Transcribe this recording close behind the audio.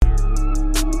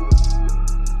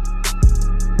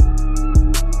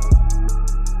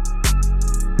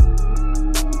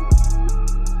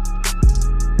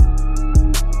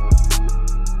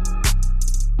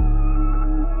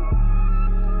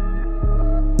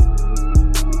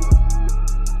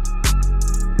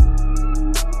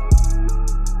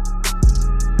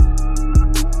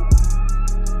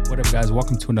guys,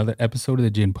 welcome to another episode of the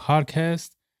Gin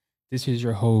Podcast. This is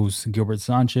your host, Gilbert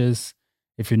Sanchez.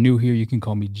 If you're new here, you can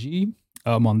call me G.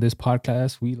 On this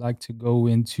podcast, we like to go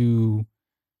into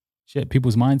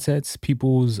people's mindsets,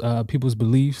 people's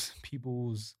beliefs,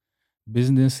 people's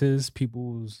businesses,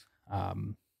 people's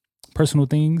personal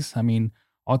things. I mean,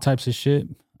 all types of shit.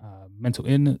 Mental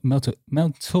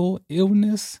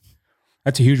illness.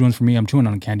 That's a huge one for me. I'm chewing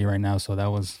on candy right now, so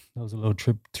that was a little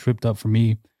tripped up for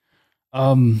me.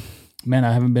 Man,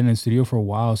 I haven't been in the studio for a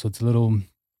while, so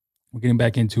we're getting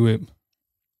back into it.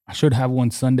 I should have one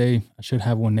Sunday. I should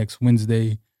have one next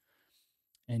Wednesday.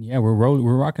 And yeah, we're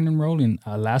rocking and rolling.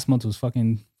 Last month was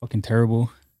fucking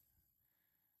terrible.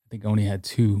 I think I only had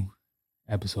 2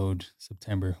 episodes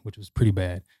September, which was pretty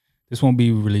bad. This won't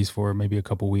be released for maybe a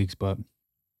couple weeks, but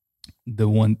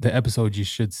the episode you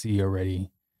should see already.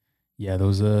 Yeah,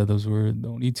 those were the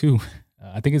only 2.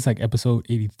 I think it's like episode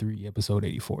 83, episode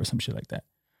 84, some shit like that.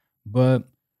 But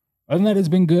other than that, it's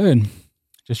been good.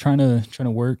 Just trying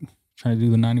to work, trying to do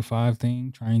the 9 to 5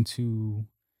 thing, trying to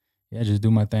just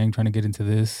do my thing, trying to get into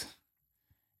this.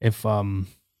 If you're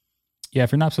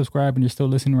not subscribed and you're still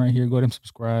listening right here, go ahead and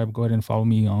subscribe. Go ahead and follow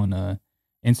me on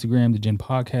Instagram, the Gin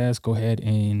Podcast. Go ahead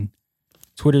and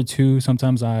Twitter too.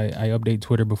 Sometimes I update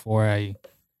Twitter before I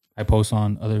post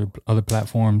on other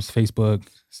platforms, Facebook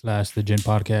 / the Gin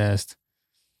Podcast.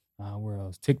 Where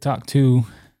else? TikTok too.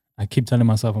 I keep telling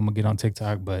myself I'm gonna get on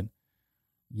TikTok, but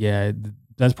yeah,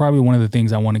 that's probably one of the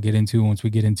things I want to get into once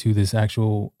we get into this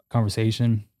actual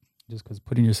conversation. Just because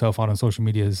putting yourself out on social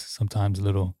media is sometimes a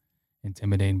little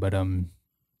intimidating. But man,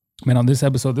 on this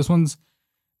episode, this one's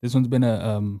been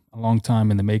a long time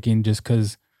in the making. Just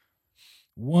because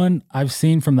one, I've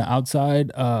seen from the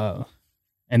outside,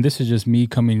 and this is just me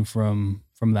coming from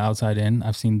the outside in.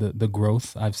 I've seen the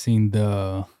growth. I've seen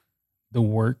the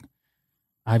work.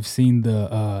 I've seen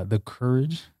the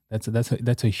courage. That's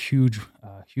a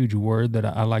huge word that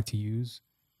I like to use,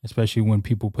 especially when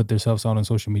people put themselves out on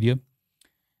social media.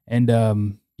 And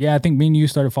I think me and you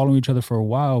started following each other for a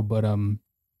while. But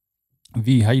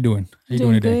V, how you doing? How you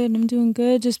doing today? Good. I'm doing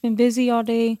good. Just been busy all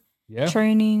day. Yeah.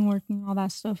 Training, working, all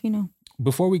that stuff.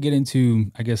 Before we get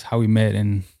into, I guess, how we met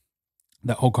and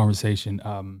that whole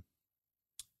conversation,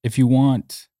 if you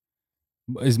want,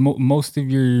 is most of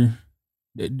your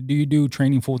do you do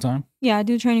training full time? Yeah, I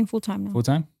do training full time now. Full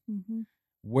time? Mm-hmm.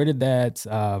 Where did that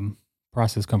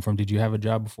process come from? Did you have a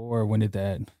job before, or when did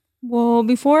that? Well,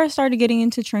 before I started getting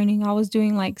into training, I was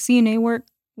doing like CNA work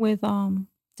with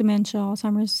dementia,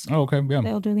 Alzheimer's, Oh, okay, yeah. the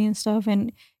elderly and stuff.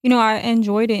 And, I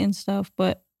enjoyed it and stuff.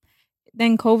 But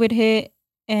then COVID hit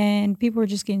and people were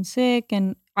just getting sick.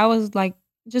 And I was like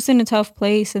just in a tough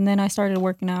place. And then I started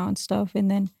working out and stuff.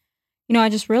 And then, I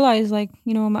just realized like,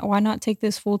 why not take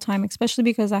this full time, especially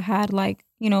because I had like,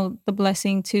 the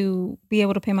blessing to be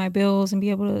able to pay my bills and be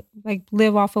able to like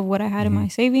live off of what I had in my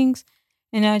savings.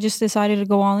 And I just decided to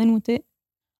go all in with it.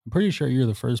 I'm pretty sure you're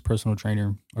the first personal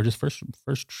trainer or just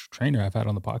first trainer I've had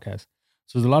on the podcast.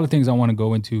 So there's a lot of things I want to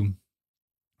go into,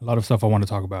 a lot of stuff I want to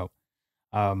talk about.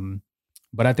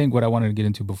 But I think what I wanted to get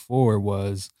into before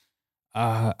was,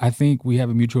 I think we have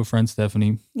a mutual friend,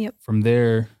 Stephanie. Yep. From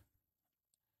there,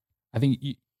 I think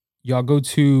y'all go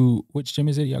to, which gym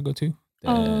is it y'all go to?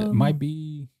 Might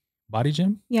be Body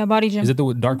Gym? Yeah, Body Gym. Is it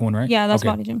the dark one, right? Yeah, that's okay.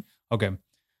 Body Gym. Okay.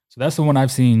 So that's the one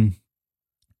I've seen.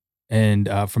 And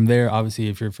from there, obviously,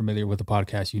 if you're familiar with the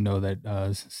podcast, you know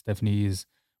that Stephanie went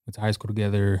to high school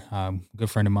together, good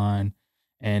friend of mine.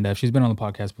 And she's been on the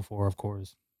podcast before, of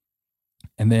course.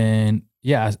 And then,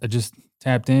 I just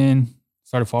tapped in,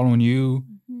 started following you.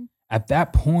 Mm-hmm. At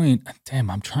that point, damn,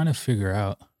 I'm trying to figure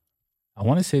out. I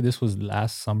want to say this was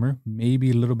last summer, maybe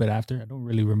a little bit after. I don't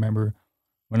really remember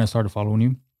when I started following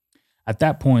you. At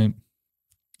that point,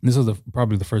 this was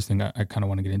probably the first thing I kind of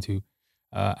want to get into.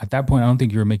 At that point, I don't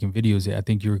think you were making videos yet. I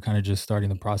think you were kind of just starting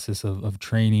the process of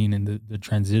training and the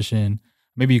transition.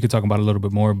 Maybe you could talk about it a little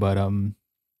bit more, but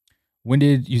when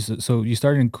did you, so you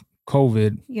started in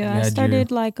COVID. Yeah, I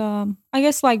started I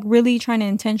guess like really trying to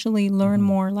intentionally learn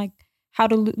more, like how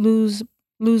to lose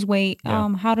weight,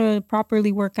 how to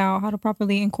properly work out, how to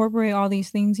properly incorporate all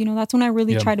these things. That's when I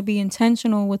really tried to be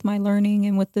intentional with my learning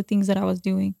and with the things that I was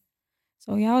doing.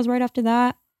 So I was right after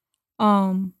that.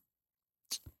 I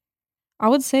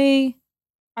would say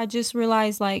I just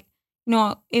realized like,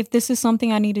 if this is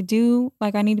something I need to do,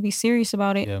 like I need to be serious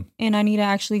about it and I need to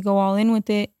actually go all in with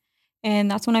it.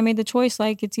 And that's when I made the choice.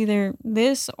 Like it's either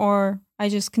this or I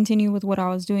just continue with what I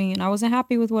was doing, and I wasn't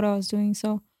happy with what I was doing.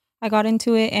 So I got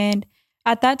into it, and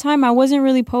at that time I wasn't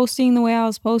really posting the way I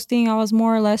was posting. I was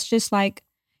more or less just like,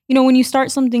 when you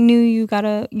start something new, you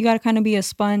gotta kind of be a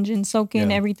sponge and soak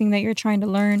in everything that you're trying to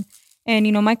learn. And,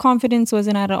 my confidence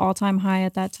wasn't at an all-time high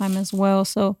at that time as well.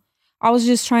 So I was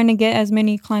just trying to get as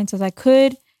many clients as I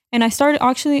could. And I started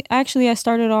actually I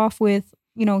started off with,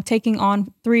 taking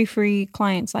on 3 free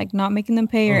clients, like not making them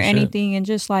pay or Oh shit. anything and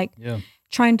just like Yeah.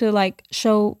 trying to like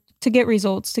show to get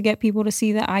results, to get people to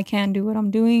see that I can do what I'm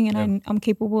doing and Yeah. I'm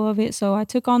capable of it. So I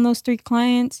took on those 3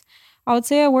 clients. I would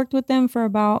say I worked with them for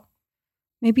about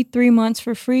maybe 3 months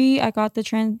for free. I got the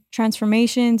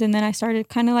transformations and then I started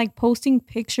kind of like posting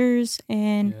pictures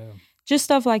and Yeah. just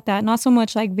stuff like that. Not so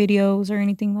much like videos or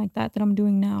anything like that that I'm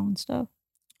doing now and stuff.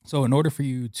 So in order for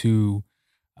you to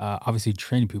obviously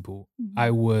train people, I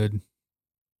Mhm. would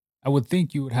I would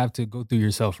think you would have to go through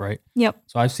yourself, right? Yep.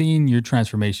 So I've seen your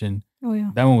transformation. Oh yeah.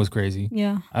 That one was crazy.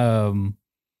 Yeah. Um,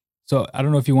 so I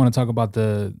don't know if you want to talk about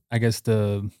I guess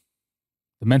the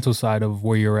mental side of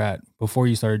where you're at before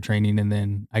you started training, and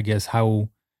then I guess how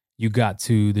you got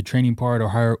to the training part,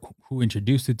 or who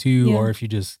introduced it to you, Yeah. or if you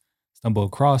just stumble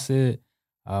across it.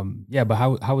 Yeah, but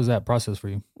how was that process for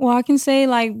you? Well, I can say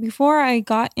like before I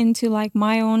got into like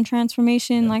my own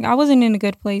transformation, Yeah, like I wasn't in a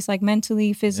good place, like mentally,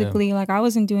 yeah, physically, like I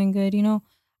wasn't doing good.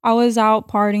 I was out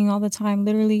partying all the time,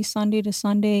 literally Sunday to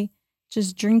Sunday,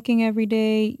 just drinking every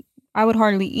day. I would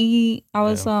hardly eat. yeah,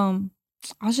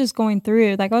 I was just going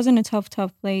through it. Like I was in a tough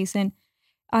place and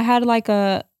I had like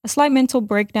a slight mental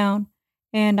breakdown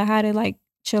and I had to like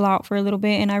chill out for a little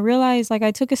bit and I realized like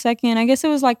I took a second. I guess it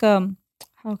was like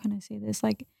how can I say this?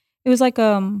 Like it was like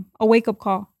a wake up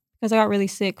call because I got really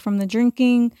sick from the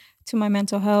drinking to my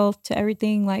mental health to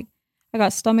everything. Like I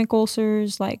got stomach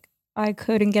ulcers, like I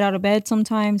couldn't get out of bed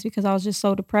sometimes because I was just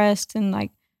so depressed and like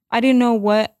I didn't know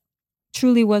what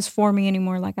truly was for me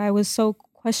anymore. Like I was so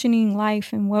questioning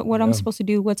life and what I'm yeah, supposed to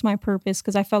do, what's my purpose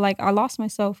because I felt like I lost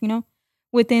myself,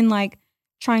 within like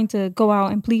trying to go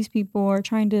out and please people or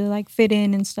trying to like fit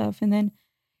in and stuff. And then,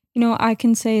 I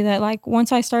can say that like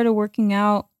once I started working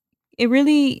out, it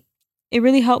really it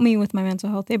really helped me with my mental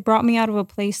health. It brought me out of a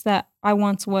place that I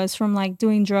once was from like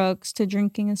doing drugs to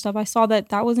drinking and stuff. I saw that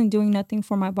that wasn't doing nothing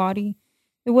for my body.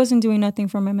 It wasn't doing nothing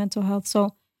for my mental health.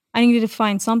 So I needed to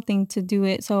find something to do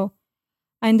it. So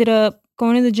I ended up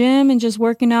going to the gym and just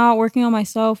working out, working on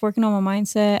myself, working on my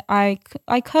mindset. I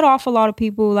cut off a lot of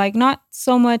people, like not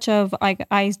so much of like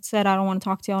I said I don't want to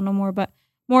talk to y'all no more, but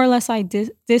more or less I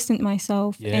distant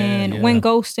myself yeah, and went yeah,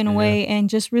 ghost in a yeah, way and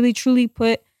just really truly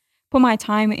put my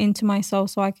time into myself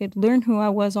so I could learn who I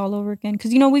was all over again.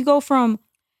 Cause we go from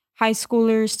high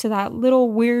schoolers to that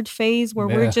little weird phase where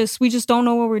yeah, we just don't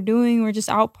know what we're doing. We're just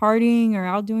out partying or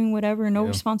out doing whatever, no yeah,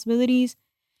 responsibilities.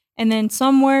 And then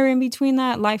somewhere in between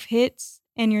that, life hits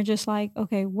and you're just like,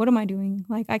 "Okay, what am I doing?"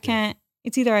 Like, I yeah, can't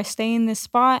it's either I stay in this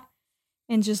spot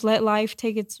and just let life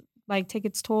take its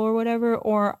toll or whatever,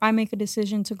 or I make a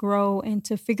decision to grow and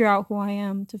to figure out who I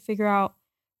am, to figure out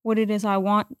what it is I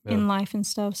want yeah, in life and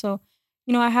stuff. So,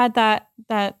 I had that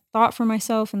thought for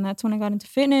myself and that's when I got into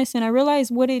fitness and I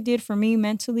realized what it did for me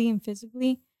mentally and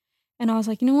physically. And I was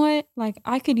like, "You know what? Like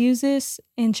I could use this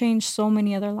and change so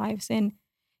many other lives." And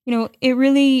it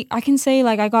really I can say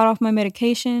like I got off my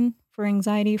medication for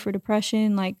anxiety, for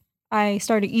depression, like I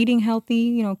started eating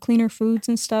healthy, cleaner foods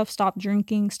and stuff, stopped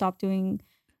drinking, stopped doing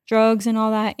drugs and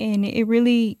all that, and it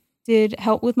really did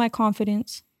help with my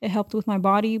confidence. It helped with my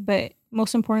body, but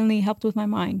most importantly, it helped with my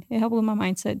mind. It helped with my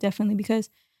mindset definitely because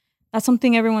that's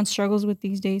something everyone struggles with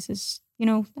these days is,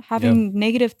 yeah. having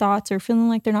negative thoughts or feeling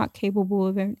like they're not capable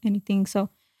of anything. So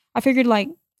I figured like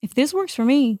if this works for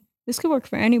me, this could work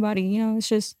for anybody. It's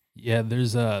just Yeah,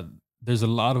 there's a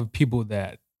lot of people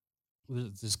that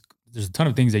there's there's a ton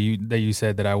of things that you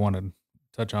said that I want to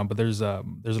touch on, but there's a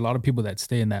lot of people that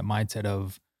stay in that mindset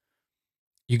of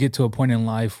you get to a point in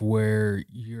life where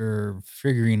you're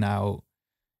figuring out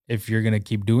if you're gonna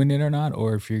keep doing it or not,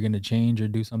 or if you're gonna change or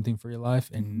do something for your life,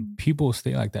 and Mhm. people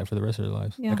stay like that for the rest of their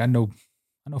lives. Yeah, Like I know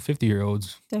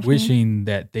 50-year-olds definitely. wishing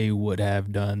that they would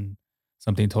have done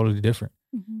something totally different.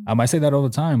 Mhm. I say that all the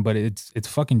time, but it's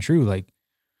fucking true. Like,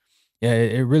 yeah,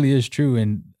 it really is true.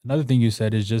 And another thing you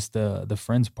said is just the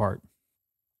friends part.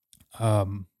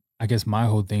 Um, I guess my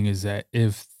whole thing is that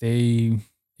if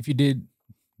you did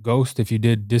ghost, if you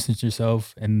did distance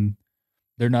yourself and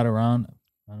they're not around,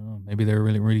 I don't know, maybe they're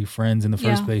really friends in the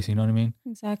first Yeah, place, you know what I mean?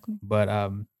 exactly. But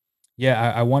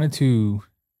yeah, I wanted to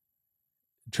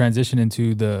transition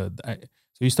into so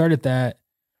you started the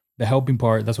helping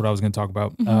part. That's what I was going to talk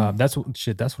about. Mhm. That's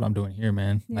what I'm doing here,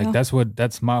 man. Like Yeah.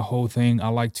 that's my whole thing. I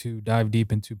like to dive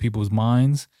deep into people's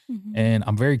minds, Mhm. and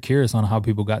I'm very curious on how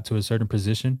people got to a certain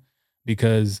position,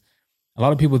 because a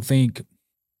lot of people think,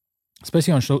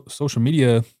 especially on social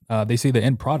media, they see the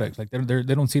end product. Like they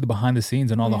don't see the behind the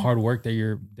scenes and all the Yeah. hard work that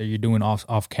you're doing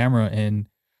off camera. And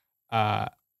uh,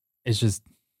 it's just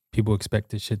people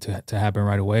expect this shit to happen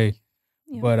right away.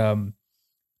 Yeah. But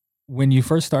when you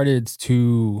first started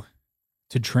to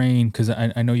train, because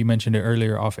I know you mentioned it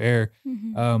earlier off air,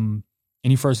 Hmm.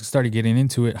 and you first started getting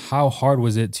into it, how hard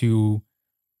was it to,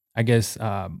 I guess,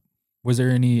 was there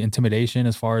any intimidation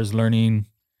as far as learning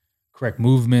correct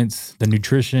movements, the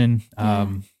nutrition, Yeah.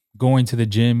 going to the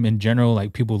gym in general,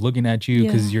 like people looking at you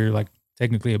because Yeah. you're like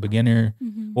technically a beginner?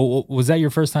 Hmm. Well, was that your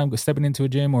first time stepping into a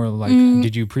gym, or like Mm,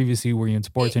 did you previously, were you in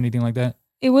sports it, or anything like that?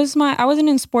 it was I wasn't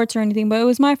in sports or anything, but it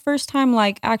was my first time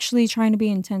like actually trying to be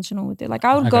intentional with it. Like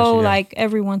I would I got go you. Yeah. like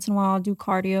every once in a while do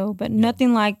cardio, but Yeah.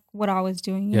 nothing like what I was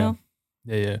doing, you Yeah. know?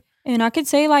 Yeah. Yeah. And I could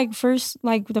say like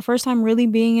the first time really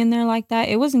being in there like that,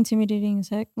 it was intimidating as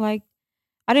heck. Like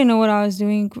I didn't know what I was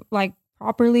doing like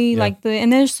properly. Yeah.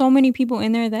 And there's so many people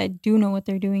in there that do know what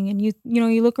they're doing. And you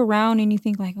look around and you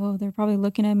think like, oh, they're probably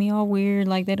looking at me all weird,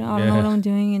 like I don't know what Yeah. I'm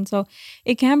doing. And so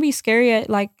it can be scary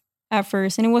at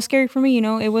first. And it was scary for me,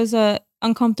 it was a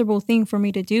uncomfortable thing for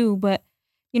me to do. But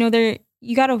there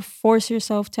you gotta force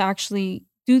yourself to actually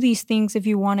do these things if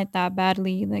you want it that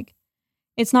badly. Like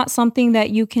it's not something that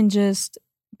you can just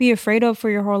be afraid of for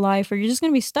your whole life or you're just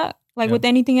going to be stuck. Like Yeah. with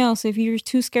anything else, if you're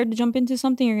too scared to jump into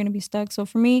something, you're going to be stuck. So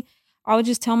for me, I would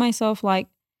just tell myself like,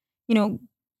 you know,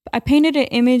 I painted an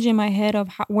image in my head of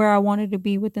where I wanted to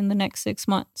be within the next 6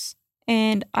 months.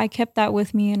 And I kept that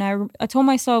with me. And I told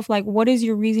myself, like, what is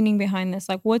your reasoning behind this?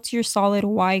 Like, what's your solid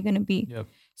why going to be? Yep.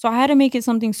 So I had to make it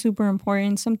something super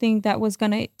important, something that was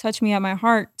going to touch me at my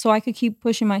heart so I could keep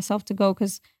pushing myself to go.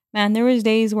 Because, man, there was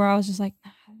days where I was just like,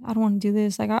 I don't want to do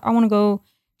this. Like, I want to go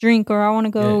drink or I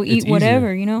want to Yeah. go It's eat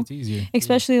whatever, easier. It's easier. Yeah.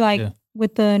 especially like Yeah.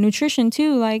 with the nutrition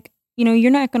too. Like,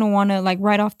 you're not going to want to like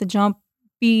right off the jump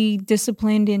be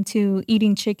disciplined into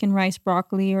eating chicken, rice,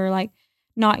 broccoli, or like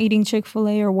not eating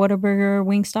Chick-fil-A or Whataburger or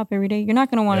Wingstop every day. You're not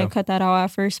going to want to Yeah. cut that out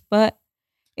at first, but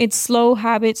it's slow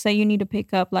habits that you need to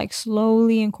pick up. Like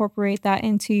slowly incorporate that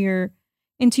into your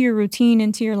routine,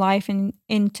 into your life, and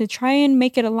to try and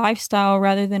make it a lifestyle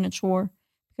rather than a chore.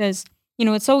 Because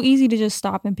it's so easy to just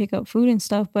stop and pick up food and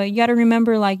stuff, but you got to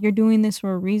remember like you're doing this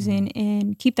for a reason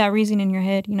and keep that reason in your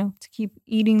head, to keep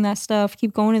eating that stuff,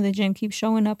 keep going to the gym, keep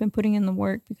showing up and putting in the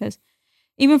work. Because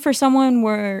even for someone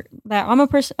where that I'm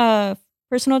a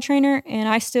personal trainer and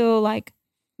I still like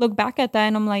look back at that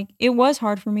and I'm like, it was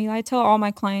hard for me. I tell all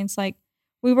my clients like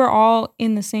we were all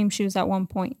in the same shoes at one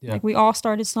point. Yeah. Like we all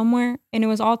started somewhere and it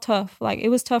was all tough. Like it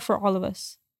was tough for all of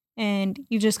us. And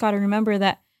you just got to remember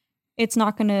that it's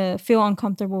not going to feel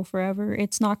uncomfortable forever.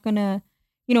 It's not going to,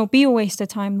 be a waste of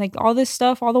time. Like all this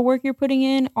stuff, all the work you're putting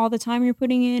in, all the time you're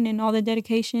putting in, and all the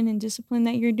dedication and discipline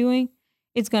that you're doing,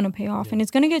 it's going to pay off. Yeah. And it's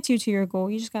going to get you to your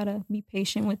goal. You just got to be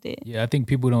patient with it. Yeah. I think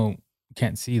people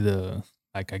can't see the,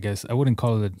 like, I guess I wouldn't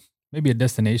call it maybe a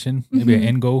destination, maybe an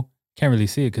end goal. Can't really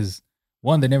see it because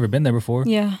one, they've never been there before.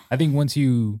 Yeah. I think once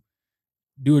you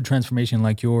do a transformation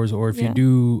like yours, or if you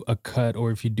do a cut, or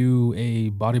if you do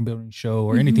a bodybuilding show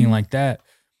or anything like that,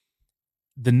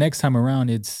 the next time around,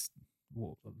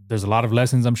 there's a lot of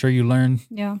lessons I'm sure you learn.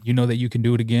 Yeah. You know that you can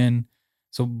do it again.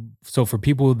 So for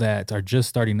people that are just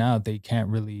starting out, they can't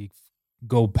really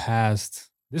go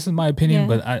past, this is my opinion,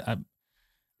 but I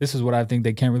this is what I think,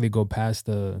 they can't really go past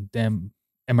the damn,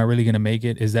 am I really going to make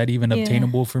it? Is that even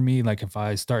obtainable for me? Like if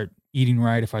I start eating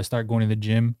right, if I start going to the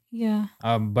gym. Yeah.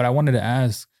 But I wanted to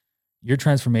ask, your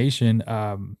transformation,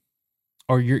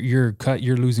 or your cut,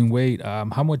 you're losing weight.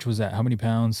 How much was that? How many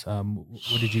pounds?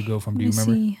 What did you go from? Do you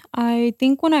remember? See. I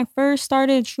think when I first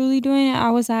started truly doing it,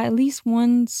 I was at least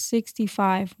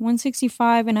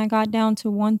 165, and I got down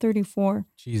to 134.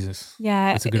 Jesus.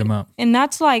 Yeah. That's a good amount. And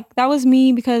that's like, that was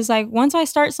me because like once I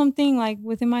start something like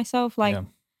within myself, like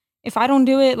if I don't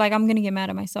do it, like I'm going to get mad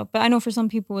at myself. But I know for some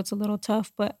people it's a little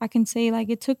tough, but I can say like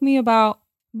it took me about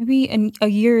maybe a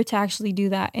year to actually do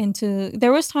that. And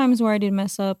there was times where I did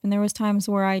mess up and there was times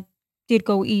where I did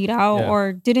go eat out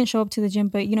or didn't show up to the gym,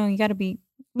 but you got to be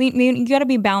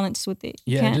balanced with it.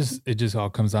 It just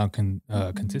all comes out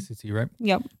consistency, right?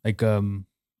 Yep. Like, I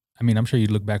mean, I'm sure you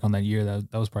look back on that year,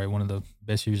 that was probably one of the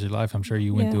best years of your life. I'm sure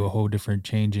you went through a whole different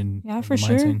change in for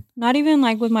sure. Not even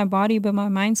like with my body, but my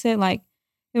mindset, like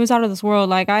it was out of this world.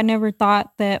 Like I never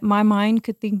thought that my mind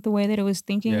could think the way that it was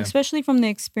thinking, especially from the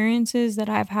experiences that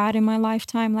I've had in my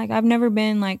lifetime. Like I've never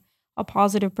been like a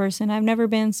positive person. I've never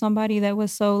been somebody that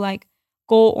was so like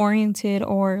goal oriented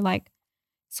or like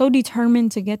so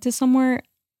determined to get to somewhere.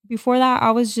 Before that,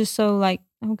 I was just so like,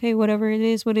 okay, whatever it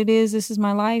is, what it is, this is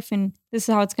my life and this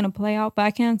is how it's going to play out. But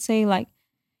I can't say like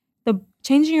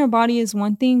changing your body is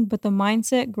one thing, but the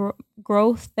mindset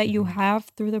growth that you Mhm. have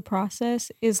through the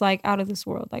process is like out of this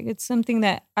world. Like it's something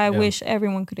that I Yeah. wish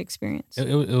everyone could experience.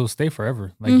 It'll stay forever.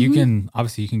 Like you Mhm. can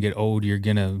obviously you can get old, you're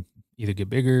gonna either get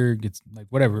bigger, gets like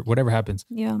whatever happens.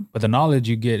 Yeah. But the knowledge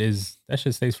you get is that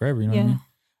shit stays forever, you know what I Yeah. mean?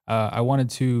 I wanted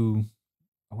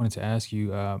to ask you,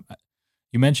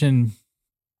 you mentioned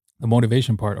the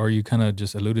motivation part, or you kind of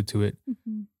just alluded to it.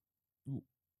 Mhm.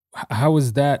 How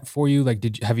was that for you? Like,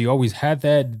 have you always had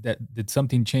that? Did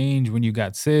something change when you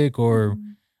got sick, or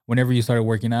Mhm. whenever you started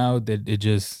working out? Did it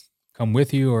just come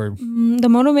with you, or The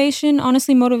motivation,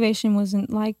 honestly, motivation wasn't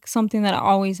like something that I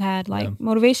always had. yeah, Like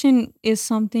motivation is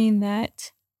something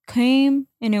that came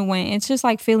and it went. It's just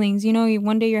like feelings,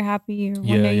 one day you're happy or one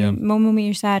yeah, day yeah, one moment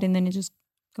you're sad and then it just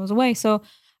goes away. So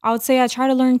I would say I try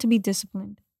to learn to be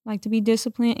disciplined, like to be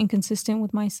disciplined and consistent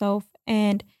with myself.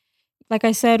 And like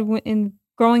I said, in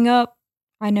growing up,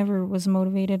 I never was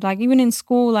motivated. Like even in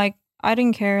school, like I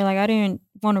didn't care. Like I didn't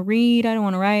want to read. I didn't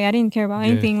want to write. I didn't care about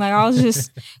yeah, anything. Like I was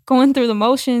just going through the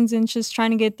motions and just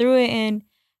trying to get through it. And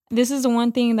this is the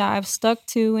one thing that I've stuck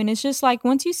to. And it's just like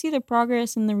once you see the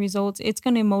progress and the results, it's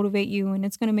going to motivate you and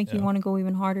it's going to make you yeah. want to go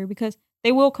even harder because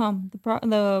they will come.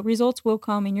 The results will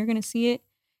come and you're going to see it.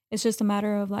 It's just a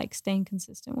matter of like staying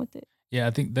consistent with it. Yeah,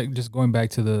 I think that just going back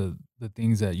to the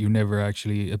things that you never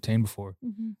actually obtained before,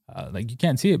 Hmm. like you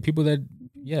can't see it. People that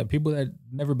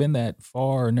never been that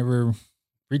far, or never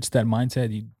reached that mindset,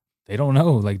 they don't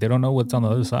know. Like they don't know what's on the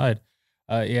other Hmm. side.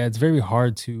 Yeah, it's very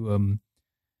hard to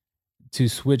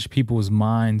switch people's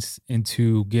minds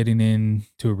into getting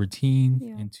into a routine,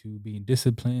 Yeah. into being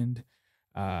disciplined,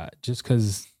 just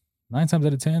because 9 times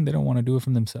out of 10 they don't want to do it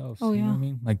from themselves. Oh You know what yeah. I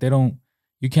mean? Like they don't.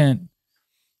 You can't.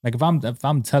 Like if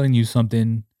I'm telling you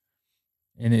something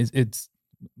and it's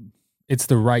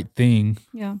the right thing,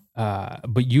 Yeah.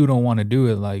 but you don't want to do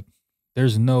it, like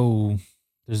there's no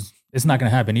there's it's not gonna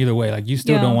happen either way. Like you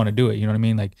still don't Yeah. want to do it. You know what I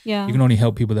mean? Like you Yeah. can only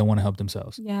help people that want to help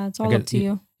themselves. Yeah, it's I all guess up to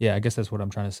you. yeah, I guess that's what I'm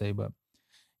trying to say. But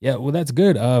yeah, well that's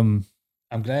good. I'm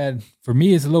glad for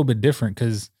me it's a little bit different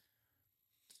because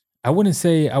I wouldn't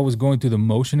say I was going through the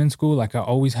motion in school. Like I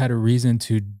always had a reason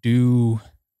to do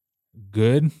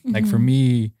good. Like for Mhm.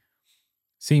 me,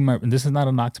 seeing my and this is not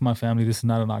a knock to my family, this is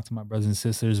not a knock to my brothers and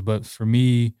sisters, but for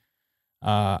me,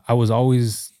 I was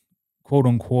always quote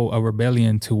unquote a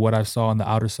rebellion to what I saw on the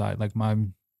outer side. Like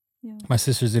Yeah. my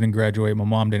sisters didn't graduate, my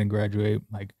mom didn't graduate.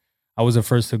 Like I was the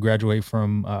first to graduate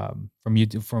from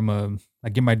YouTube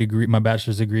like get my degree, my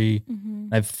bachelor's degree. Mhm.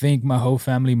 I think my whole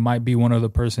family might be one other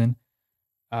person.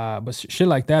 But shit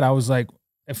like that, I was like,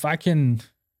 if I can,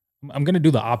 I'm gonna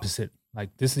do the opposite.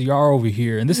 Like this is y'all over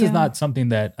here, and this is Yeah. not something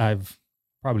that I've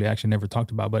probably actually never talked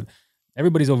about, but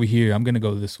everybody's over here. I'm gonna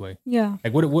go this way. Yeah.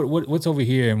 Like what's over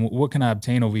here, and what can I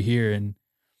obtain over here? And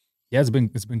yeah, it's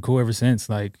been cool ever since.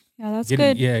 Like Yeah, that's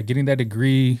good. getting that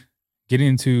degree, getting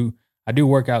into. I do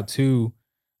work out too,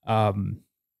 um,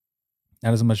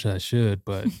 not as much as I should,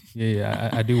 but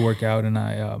I do work out, and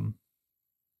I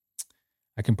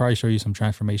can probably show you some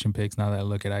transformation pics now that I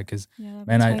look at it. Because Yeah, that'd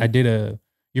be man, I tight. did a.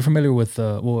 You're familiar with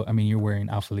well, I mean, you're wearing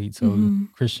Alpha Elite, so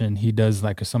Mhm. Christian he does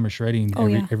like a summer shredding Oh,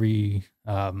 yeah. every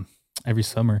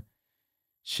summer.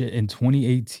 Shit, in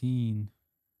 2018,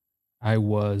 I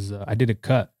did a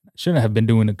cut. Shouldn't have been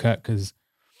doing a cut because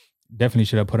definitely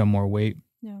should have put on more weight.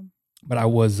 Yeah. But I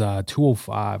was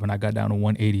 205 and I got down to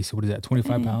 180. So what is that?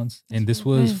 25 Dang, pounds. that's And this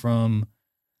really was good. from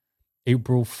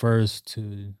April 1st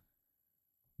to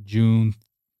June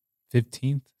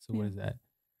 15th. So what Yeah. is that?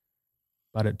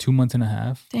 About 2 months and a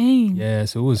half. Dang. Yeah,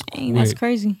 so it was Dang, that's quick.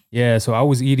 crazy. Yeah, so I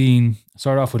was eating.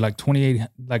 Started off with like 28.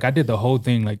 Like I did the whole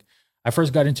thing. Like I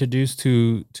first got introduced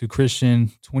to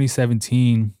Christian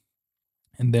 2017,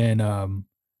 and then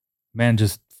man,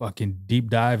 just fucking deep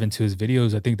dive into his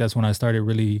videos. I think that's when I started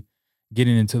really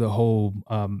getting into the whole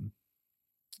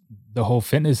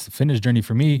fitness journey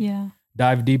for me. Yeah.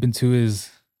 Dive deep into his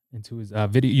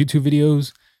video YouTube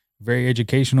videos, very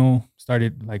educational.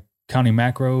 Started like counting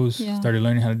macros, Yeah. started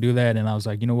learning how to do that, and I was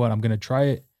like, you know what, I'm gonna try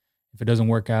it. If it doesn't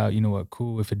work out, you know what,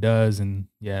 cool. If it does, and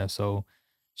yeah, so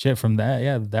shit from that,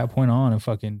 yeah, that point on, I'm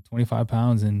fucking 25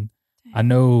 pounds, and I Dang.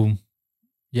 know,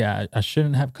 yeah, I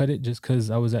shouldn't have cut it just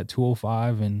because I was at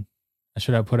 205, and I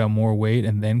should have put on more weight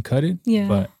and then cut it, Yeah.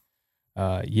 but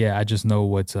yeah, I just know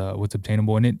what's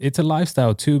obtainable, and it's a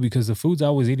lifestyle too because the foods I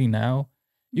was eating now,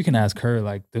 you can Mhm. ask her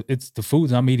like it's the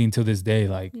foods I'm eating to this day.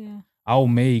 Like Yeah. I'll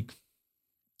make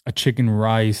a chicken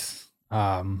rice,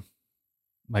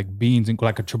 like beans and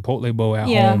like a chipotle bowl at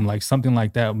Yeah. home, like something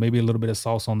like that. Maybe a little bit of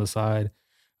sauce on the side.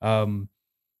 Um,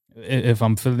 if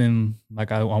I'm feeling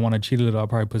like I want to cheat a little, I'll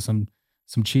probably put some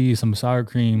cheese, some sour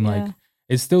cream. Like Yeah.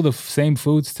 it's still the same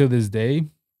foods to this day,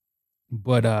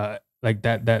 but like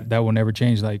that will never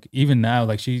change. Like even now,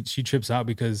 like she trips out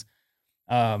because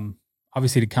um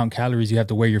obviously to count calories you have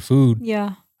to weigh your food.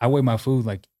 Yeah. I weigh my food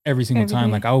like every single Every time.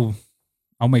 Like day.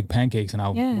 I'll make pancakes and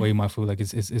I'll Yeah. weigh my food. Like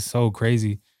it's so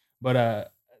crazy.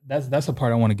 But that's the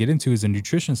part I want to get into is the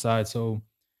nutrition side. So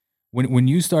when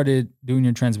you started doing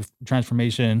your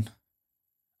transformation,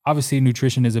 obviously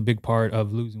nutrition is a big part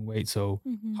of losing weight. So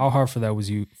Mhm. how hard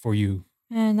for you?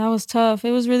 And that was tough.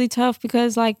 It was really tough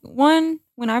because, like, one,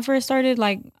 when I first started,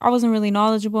 like, I wasn't really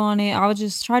knowledgeable on it. I would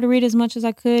just try to read as much as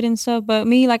I could and stuff. But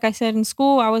me, like I said, in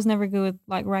school, I was never good with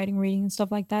like writing, reading, and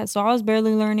stuff like that. So I was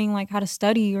barely learning like how to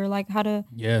study or like how to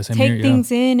Yeah, same here. take Yeah.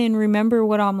 things in and remember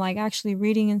what I'm like actually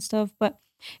reading and stuff. But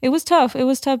it was tough. It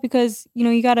was tough because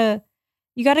you gotta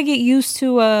get used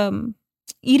to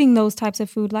eating those types of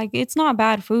food. Like it's not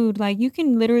bad food. Like you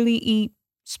can literally eat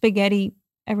spaghetti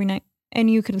every night and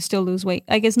you could still lose weight.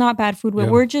 Like it's not bad food, but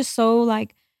Yeah. we're just so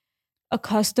like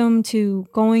accustomed to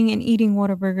going and eating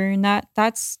Whataburger and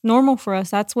that's normal for us.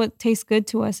 That's what tastes good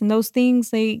to us. And those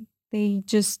things they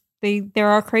there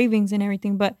are cravings and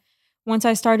everything. But once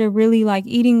I started really like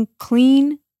eating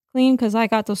clean because I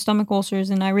got those stomach ulcers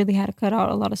and I really had to cut out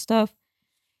a lot of stuff.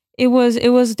 It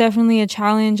was definitely a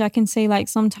challenge. I can say, like,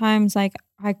 sometimes, like,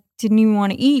 I didn't even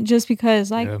wanna eat just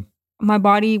because, like, Yeah. my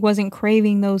body wasn't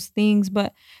craving those things,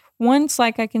 but once,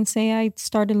 like, I can say I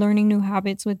started learning new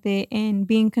habits with it and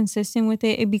being consistent with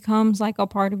it, it becomes, like, a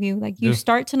part of you. Like, you Yeah.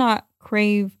 start to not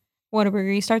crave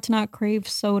Whataburger, you start to not crave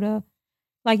soda,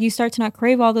 like, you start to not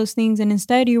crave all those things, and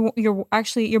instead, you're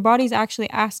actually your body's actually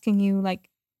asking you, like,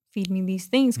 "Feed me these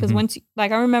things." Because Mhm. once you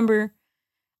like, I remember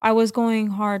I was going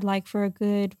hard, like, for a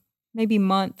good maybe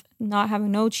month, not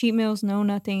having no cheat meals, no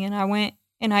nothing, and I went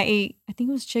and I ate I think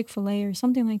it was Chick-fil-A or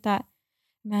something like that.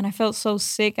 Man, I felt so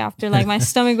sick after, like, my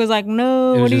stomach was like,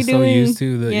 "No, It was what are you just so used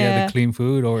doing?" to the Yeah. clean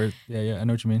food or I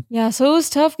know what you mean. Yeah, so it was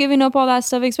tough giving up all that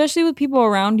stuff, especially with people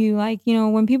around you, like,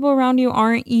 when people around you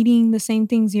aren't eating the same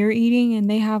things you're eating and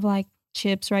they have, like,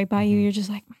 chips right by you, Mhm. you're just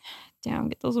like, "Damn,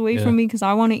 get those away Yeah. from me because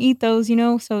I wanna eat those," you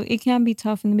know? So it can be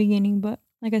tough in the beginning, but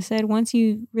like I said, once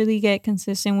you really get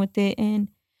consistent with it and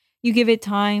you give it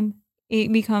time,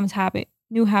 it becomes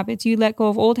new habits. You let go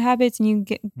of old habits and you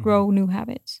get Mhm. grow new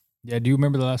habits. Yeah, do you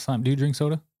remember the last time do you drink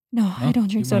soda? No, No? I don't Do you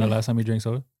drink remember the soda. last time you drank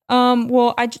soda?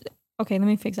 Well, okay, let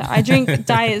me fix that. I drink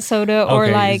diet soda or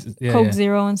Okay, like yeah, Coke yeah.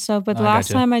 Zero and stuff, but No, the I last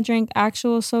gotcha. time I drank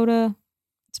actual soda,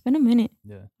 it's been a minute.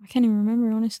 Yeah. I can't even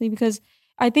remember honestly because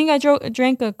I think I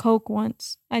drank a Coke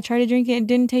once. I tried to drink it, it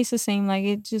didn't taste the same. Like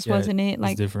it just Yeah, wasn't it. it's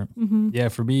Like, different. mhm. Yeah,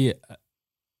 for me,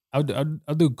 I'll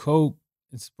do Coke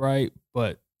and Sprite,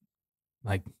 but,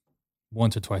 like,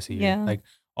 once or twice a year. Yeah. Like,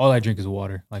 all I drink is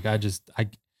water. Like, I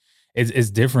it's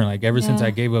different. Like, ever since I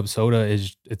Yeah. gave up soda,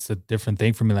 it's a different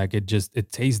thing for me. Like, it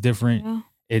tastes different. Yeah.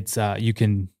 It's, you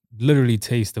can literally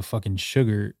taste the fucking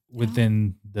sugar Yeah.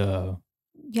 within the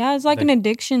Yeah, it's like an like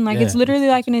addiction. Like it's yeah, literally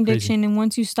like it's an crazy. addiction and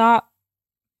once you stop,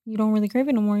 you don't really crave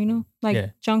it no more, you know? Like Yeah.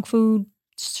 junk food,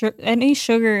 any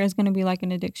sugar is going to be like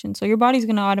an addiction. So your body's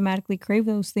going to automatically crave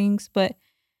those things, but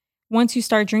once you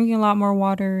start drinking a lot more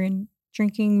water and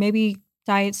drinking maybe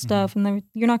diet Mhm. stuff and then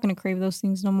you're not going to crave those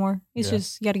things no more. It's Yeah.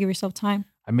 just you got to give yourself time.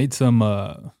 I made some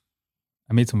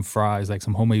fries, like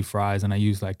some homemade fries, and I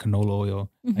use like canola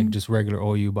oil, like Mhm. just regular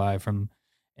oil you buy from.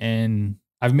 And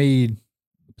I've made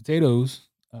potatoes,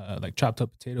 like chopped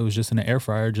up potatoes, just in an air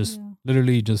fryer, just Yeah.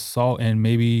 literally just salt and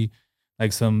maybe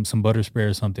like some butter spray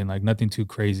or something, like nothing too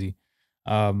crazy.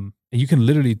 And you can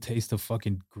literally taste the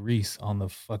fucking grease on the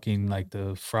fucking Yeah. like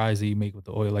the fries that you make with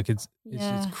the oil. Like it's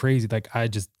just Yeah. crazy. Like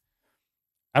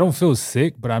I don't feel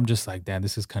sick, but I'm just like, damn,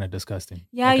 this is kind of disgusting.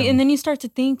 Yeah, Like and then you start to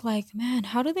think like, man,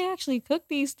 how do they actually cook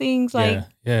these things? Like, yeah,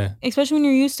 yeah, especially when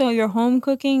you're used to your home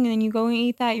cooking and then you go and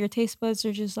eat that, your taste buds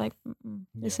are just like, "Mm-mm,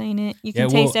 this yeah. ain't it." You Yeah, can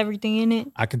taste well, everything in it.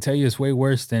 I can tell you it's way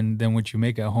worse than what you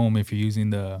make at home if you're using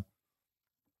the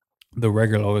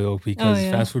regular oil Oh because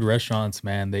yeah. fast food restaurants,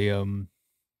 man,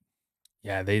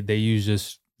 yeah, they use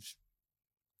just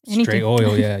straight Anything.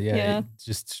 oil. Yeah, yeah, Yeah.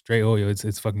 just straight oil.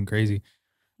 It's fucking crazy.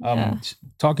 Yeah.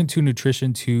 Talking to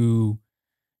nutrition to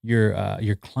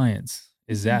your clients,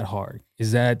 is Mhm. that hard?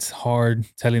 Is that hard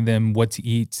telling them what to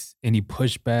eat? Any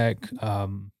pushback?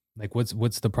 Like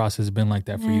what's the process been like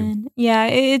that for you? Man, yeah,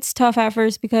 it's tough at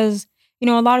first because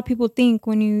a lot of people think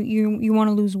when you want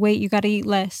to lose weight, you got to eat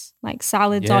less, like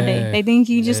salads all day. Yeah, They think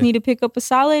you just yeah. need to pick up a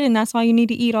salad and that's all you need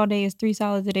to eat all day is 3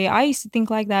 salads a day. I used to think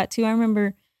like that too. I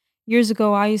remember years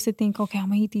ago, I used to think, okay, I'm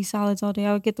gonna eat these salads all day.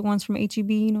 I would get the ones from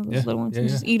HEB, those Yeah, little ones, yeah, and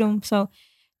yeah, just eat them. So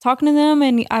talking to them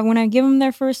and when I give them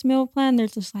their first meal plan, they're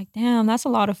just like, damn, that's a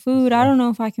lot of food. I yeah. don't know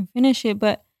if I can finish it,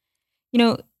 but you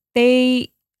know,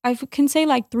 they I can say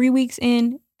like 3 weeks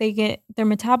in, they get their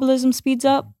metabolism speeds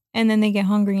up and then they get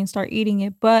hungry and start eating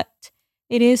it. But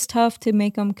it is tough to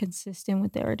make them consistent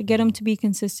with it or to get them to be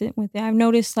consistent with it. I've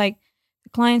noticed like the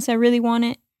clients that really want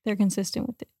it, they're consistent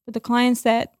with it. But the clients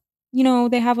that,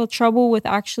 they have a trouble with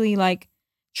actually like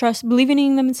believing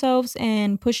in themselves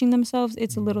and pushing themselves,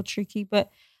 it's a little tricky. But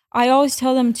I always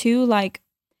tell them too, like,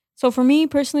 so for me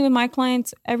personally with my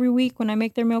clients, every week when I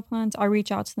make their meal plans, I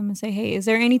reach out to them and say, hey, is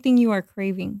there anything you are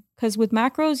craving? Because with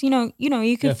macros,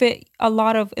 you can fit a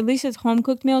lot of, at least it's home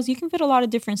cooked meals, you can fit a lot of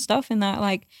different stuff in that.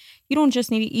 Like, you don't just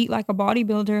need to eat like a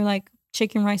bodybuilder, like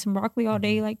chicken, rice, and broccoli all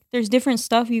day. Like, there's different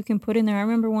stuff you can put in there. I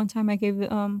remember one time I gave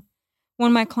one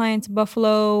of my clients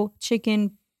buffalo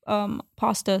chicken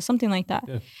pasta, something like that.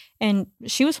 Yeah. And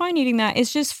she was fine eating that.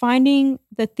 It's just finding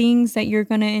the things that you're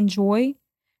going to enjoy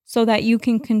so that you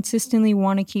can consistently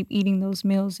want to keep eating those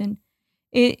meals. And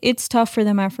it's tough for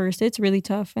them at first. It's really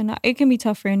tough. And it can be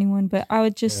tough for anyone. But I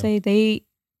would just say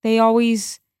they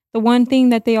always, the one thing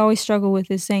that they always struggle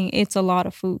with is saying it's a lot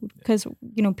of food. Because,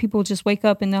 people just wake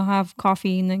up and they'll have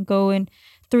coffee and then go and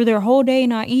through their whole day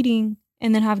not eating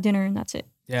and then have dinner and that's it.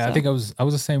 Yeah, so. I think I was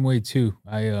the same way too.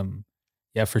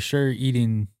 Yeah, for sure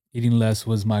eating less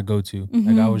was my go-to.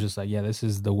 Like I was just like, yeah, this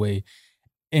is the way.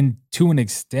 And to an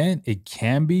extent, it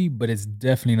can be, but it's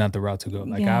definitely not the route to go.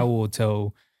 Like I will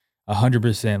tell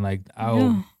 100%. Like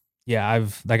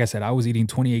I've like I said, I was eating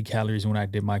 28 calories when I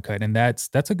did my cut, and that's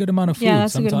a good amount of food. Yeah,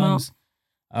 that's sometimes.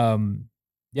 A good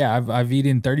amount. I've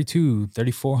eaten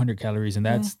 3,400 calories, and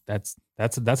that's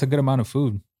a good amount of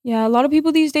food. Yeah, a lot of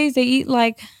people these days they eat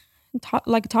like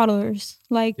toddlers.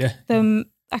 Like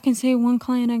I can say one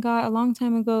client I got a long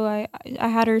time ago, I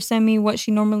had her send me what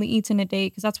she normally eats in a day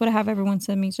because that's what I have everyone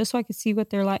send me just so I could see what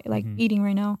they're like eating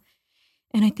right now.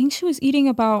 And I think she was eating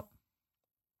about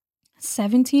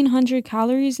 1,700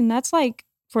 calories, and that's like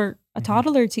for a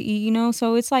toddler to eat,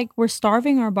 So it's like we're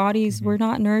starving our bodies. We're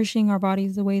not nourishing our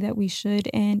bodies the way that we should.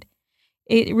 And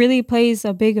it really plays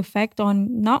a big effect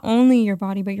on not only your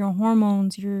body, but your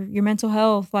hormones, your mental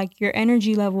health, like your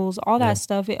energy levels, all that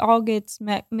stuff. It all gets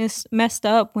messed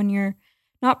up when you're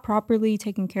not properly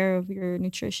taking care of your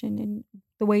nutrition and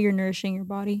the way you're nourishing your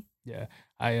body. Yeah.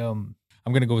 I'm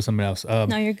going to go with something else.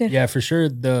 No, you're good. Yeah, for sure.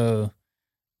 The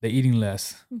eating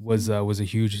less was a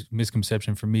huge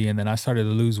misconception for me. And then I started to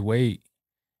lose weight.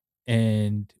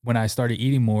 And when I started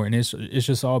eating more, and it's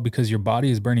just all because your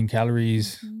body is burning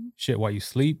calories while you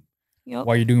sleep,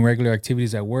 while you're doing regular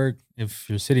activities at work. If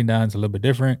you're sitting down, it's a little bit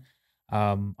different.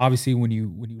 Obviously, when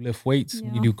you lift weights,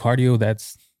 when you do cardio,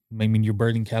 you're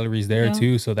burning calories there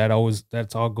too. So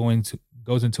that's all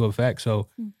goes into effect. So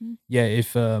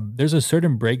if there's a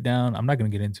certain breakdown, I'm not going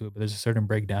to get into it, but there's a certain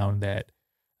breakdown that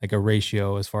like a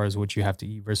ratio as far as what you have to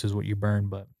eat versus what you burn.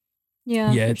 But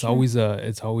it's always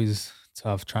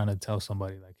tough trying to tell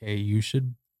somebody like, hey, you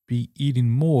should be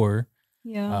eating more.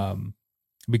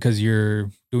 Because you're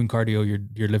doing cardio,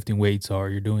 you're lifting weights, or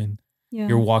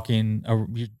you're walking, or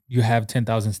you have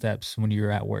 10,000 steps when you're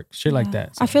at work, shit like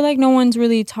that. So. I feel like no one's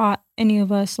really taught any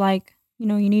of us like, you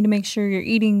need to make sure you're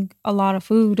eating a lot of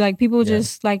food. Like people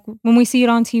just like when we see it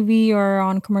on TV or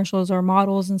on commercials or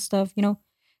models and stuff,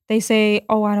 they say,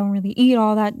 oh, I don't really eat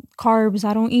all that carbs.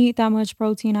 I don't eat that much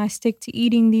protein. I stick to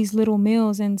eating these little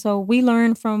meals. And so we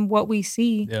learn from what we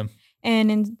see. Yeah.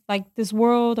 And in like this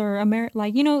world or America,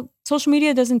 like, social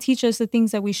media doesn't teach us the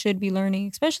things that we should be learning,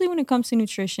 especially when it comes to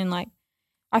nutrition. Like,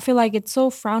 I feel like it's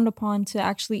so frowned upon to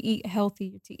actually eat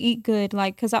healthy, to eat good.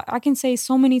 Like, because I can say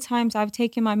so many times I've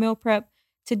taken my meal prep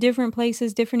to different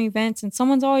places, different events, and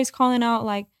someone's always calling out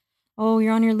like, oh,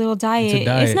 you're on your little diet.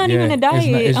 It's not even a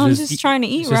diet. I'm just trying to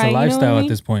eat right. It's just a lifestyle at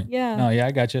this point. Yeah. No, I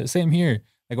got you. Same here.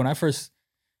 Like when I first,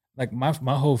 like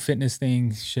my whole fitness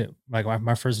thing, shit, like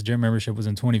my first gym membership was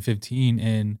in 2015.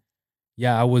 And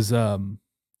I was,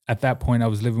 at that point I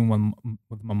was living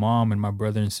with my mom, and my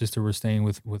brother and sister were staying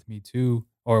with me too,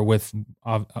 or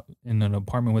in an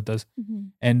apartment with us.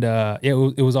 And it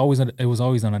was always on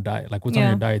a diet. Like what's on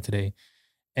your diet today?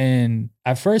 And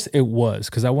at first it was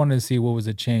because I wanted to see what was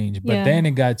the change. But then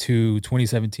it got to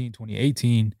 2017,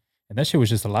 2018, and that shit was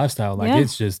just a lifestyle. Like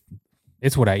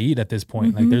it's what I eat at this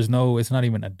point. Like it's not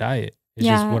even a diet. It's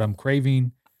just what I'm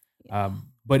craving.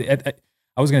 But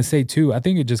I was going to say too, I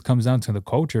think it just comes down to the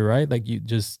culture, right? Like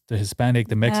the Hispanic,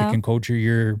 the Mexican culture,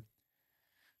 your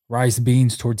rice,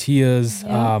 beans, tortillas,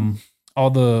 all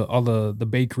the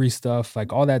bakery stuff,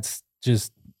 like all that's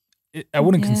just, I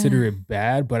wouldn't consider it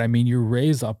bad, but I mean, you're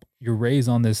raised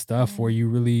on this stuff where you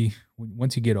really,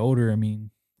 once you get older, I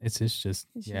mean, it's just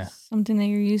something that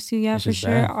you're used to. Yeah, for sure.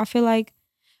 Bad. I feel like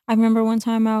I remember one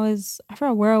time I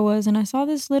forgot where I was, and I saw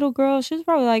this little girl. She was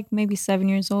probably like maybe 7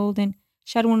 years old, and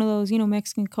she had one of those,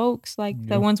 Mexican Cokes, like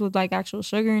the Yep. ones with like actual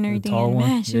sugar and The everything. tall And one.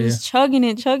 man, she Yeah, yeah. was chugging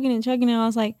it, chugging it, chugging it. I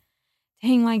was like,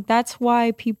 dang, like that's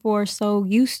why people are so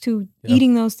used to Yep.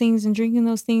 eating those things and drinking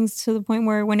those things to the point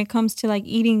where when it comes to like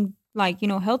eating like,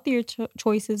 healthier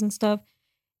choices and stuff,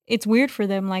 it's weird for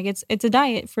them. Like it's a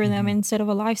diet for them Mhm. instead of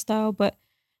a lifestyle. But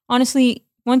honestly,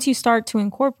 once you start to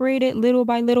incorporate it little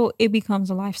by little, it becomes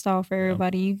a lifestyle for Yeah.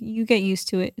 everybody. You get used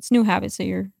to it. It's new habits that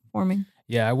you're forming.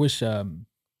 Yeah, I wish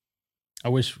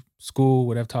school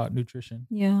would have taught nutrition.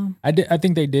 Yeah. I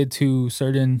think they did to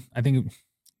certain. I think you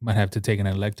might have to take an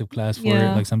elective class for it,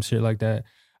 Yeah. like some shit like that.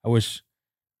 I wish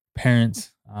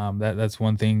parents, that's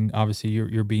one thing. Obviously,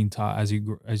 you're being taught as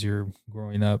as you're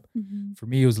growing up. Mhm. For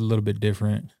me, it was a little bit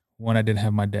different. One, I didn't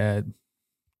have my dad.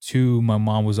 Two, my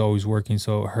mom was always working,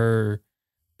 so her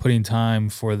putting time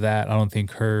for that, I don't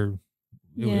think it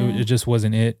Yeah. just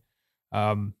wasn't it.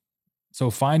 Um, so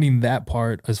finding that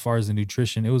part as far as the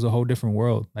nutrition, it was a whole different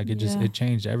world. Like Yeah. it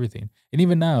changed everything. And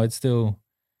even now, it's still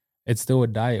a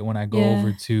diet when I go over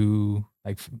Yeah. to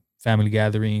like family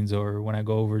gatherings or when I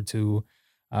go over to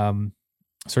um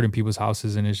certain people's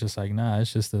houses, and it's just like, nah,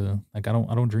 it's just like I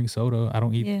don't drink soda. I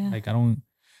don't eat Yeah. like I don't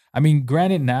I mean,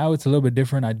 granted now it's a little bit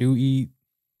different. I do eat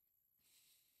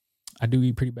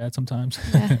pretty bad sometimes.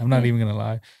 Yeah. I'm not even gonna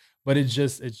lie. But it's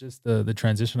just the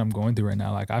transition I'm going through right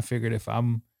now. Like I figured if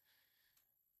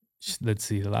let's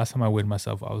see, the last time I weighed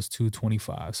myself, I was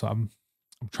 225. So I'm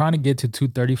trying to get to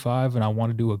 235 and I want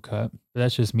to do a cut. But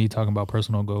that's just me talking about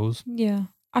personal goals. Yeah.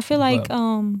 I feel like But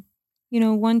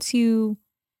once you're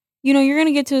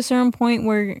gonna get to a certain point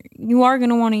where you are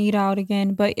gonna want to eat out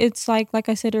again, but it's like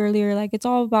I said earlier, like it's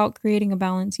all about creating a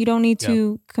balance. You don't need yeah.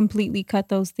 to completely cut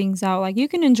those things out. Like you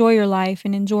can enjoy your life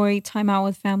and enjoy time out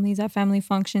with families at family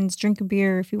functions, drink a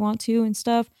beer if you want to and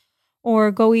stuff,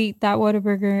 or go eat that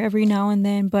Whataburger every now and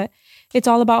then. But it's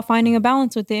all about finding a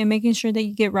balance with it and making sure that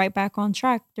you get right back on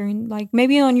track during like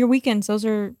maybe on your weekends. Those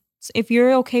are if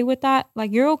you're okay with that,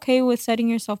 like you're okay with setting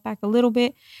yourself back a little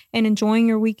bit and enjoying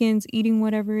your weekends, eating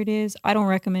whatever it is. I don't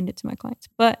recommend it to my clients,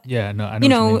 but Yeah, no, I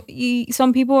know what you mean.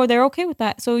 some people are they're okay with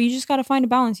that. So you just got to find a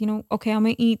balance. Okay, I'm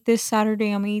gonna eat this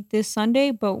Saturday, I'm gonna eat this Sunday,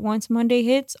 but once Monday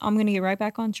hits, I'm gonna get right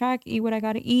back on track, eat what I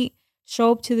gotta eat,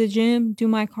 show up to the gym, do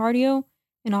my cardio,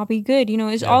 and I'll be good.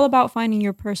 It's Yeah. all about finding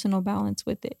your personal balance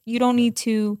with it. You don't Yeah. need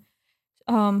to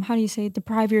how do you say,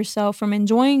 deprive yourself from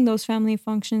enjoying those family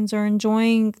functions or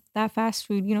enjoying that fast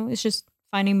food. It's just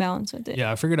finding balance with it. Yeah,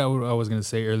 I figured out what I was gonna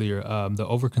say earlier. The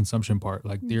overconsumption part,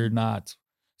 like they're Mhm. not,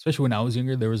 especially when I was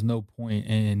younger, there was no point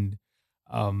in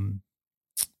um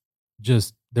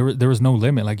just there was no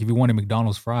limit. Like if you wanted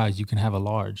McDonald's fries, you can have a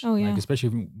large. Oh, Like yeah. especially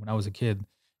when I was a kid,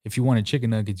 if you wanted chicken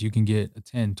nuggets, you can get a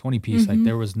 10, 20 piece. Like Mhm.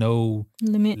 there was no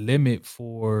Limit. limit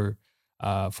for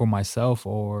myself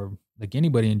or like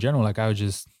anybody in general. Like I was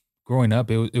just growing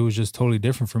up, it was just totally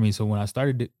different for me. So when I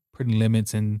started putting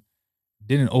limits and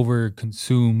didn't over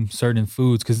consume certain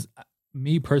foods, because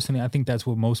me personally, I think that's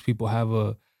what most people have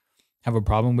a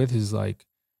problem with is like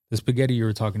the spaghetti you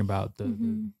were talking about.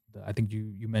 Mhm. I think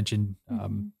you mentioned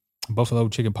Mhm. buffalo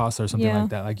chicken pasta or something Yeah. like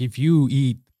that. Like if you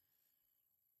eat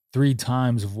three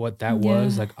times of what that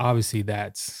was, Yeah. like obviously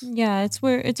that's Yeah,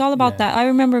 it's all about yeah, that. I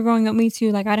remember growing up, me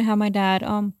too, like, I didn't have my dad.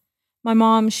 My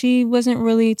mom, she wasn't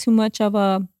really too much of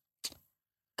a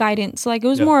guidance. Like, it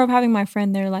was yeah, more of having my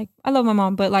friend there. Like, I love my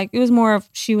mom, but, like, it was more of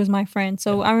she was my friend. yeah,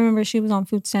 So, I remember she was on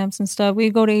food stamps and stuff.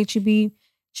 We'd go to HEB.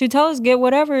 She'd tell us, "Get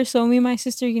whatever." So, me and my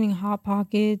sister getting Hot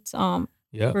Pockets,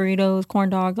 yeah, burritos, corn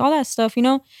dogs, all that stuff.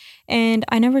 And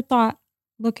I never thought,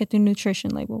 "Look at the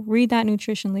nutrition label. Read that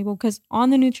nutrition label," because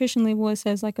on the nutrition label, it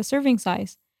says, like, a serving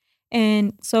size.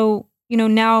 And so,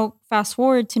 now fast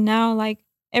forward to now, like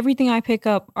everything I pick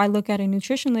up, I look at a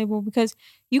nutrition label because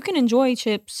you can enjoy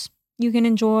chips, you can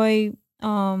enjoy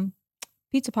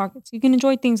pizza pockets, you can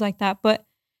enjoy things like that, but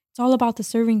it's all about the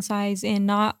serving size and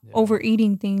not yeah.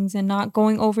 overeating things and not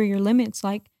going over your limits.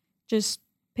 Like just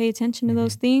pay attention to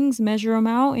those Mhm. things, measure them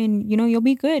out, and you'll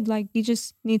be good. Like you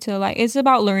just need to like it's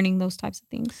about learning those types of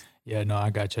things. Yeah, no, I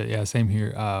gotcha. Yeah, same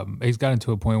here. It's gotten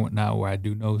to a point now where I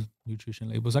do know nutrition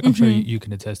labels. Like I'm sure Mhm. you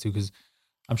can attest to because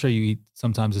I'm sure you eat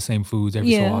sometimes the same foods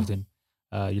every so Yeah. often.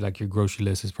 You like your grocery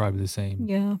list is probably the same,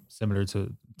 Yeah. similar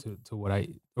to what I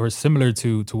or similar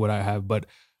to what I have. But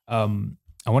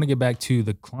I want to get back to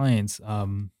the clients.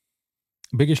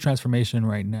 Biggest transformation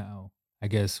right now, I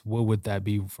guess, what would that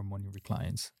be from one of your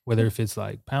clients? Whether if it's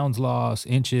like pounds lost,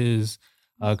 inches,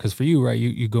 because for you, right,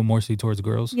 you go mostly towards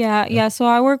girls. Yeah, Yeah. yeah, so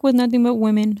I work with nothing but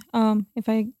women.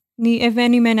 If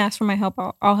any men ask for my help,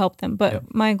 I'll help them, but Yep.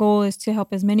 my goal is to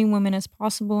help as many women as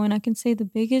possible, and I can say the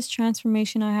biggest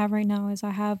transformation I have right now is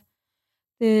I have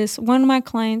this one of my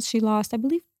clients, she lost, I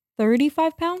believe,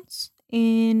 35 pounds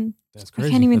in, That's I can't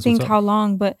crazy. even That's what's think up. how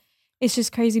long, but it's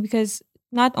just crazy because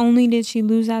not only did she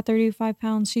lose that 35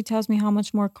 pounds, she tells me how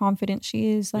much more confident she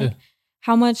is, Yeah. like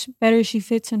how much better she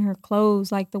fits in her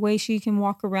clothes, like the way she can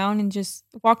walk around and just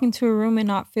walk into a room and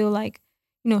not feel like,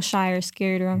 shy or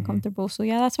scared or Hmm. uncomfortable. So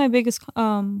yeah, that's my biggest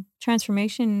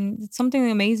transformation. It's something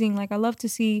amazing. Like I love to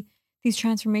see these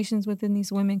transformations within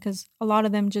these women because a lot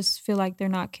of them just feel like they're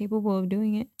not capable of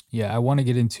doing it. Yeah, I want to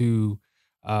get into,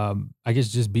 I guess,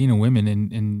 just being a woman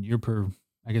in your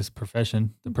I guess,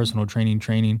 profession, the Mhm. personal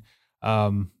training.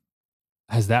 Um,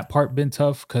 has that part been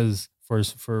tough? Because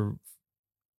for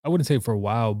I wouldn't say for a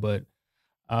while, but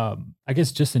I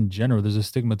guess just in general, there's a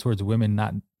stigma towards women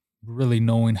not really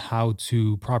knowing how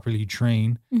to properly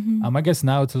train. Mhm. I guess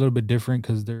now it's a little bit different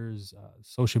because there's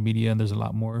social media and there's a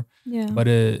lot more. Yeah. But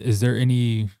is there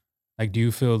any, like, do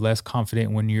you feel less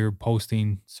confident when you're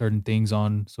posting certain things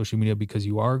on social media because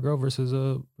you are a girl versus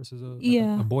a like a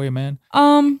Yeah. boy, a man?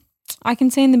 Um, I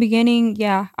can say in the beginning,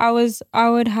 yeah, I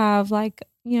would have like,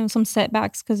 some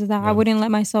setbacks because of that. I Yeah, wouldn't let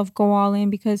myself go all in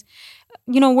because,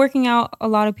 working out, a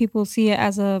lot of people see it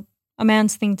as a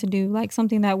man's thing to do, like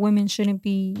something that women shouldn't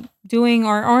be doing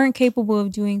or aren't capable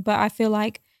of doing. But I feel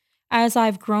like as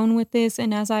I've grown with this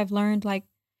and as I've learned, like,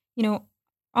 you know,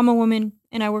 I'm a woman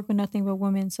and I work with nothing but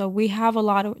women. So we have a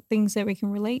lot of things that we can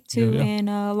relate yeah, to yeah. and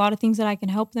a lot of things that I can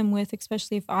help them with,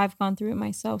 especially if I've gone through it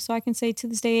myself. So I can say to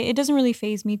this day, it doesn't really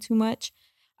phase me too much.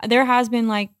 There has been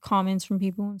like comments from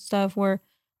people and stuff where,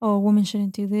 oh, a woman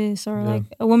shouldn't do this, or Yeah. like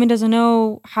a woman doesn't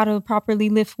know how to properly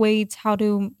lift weights, how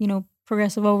to,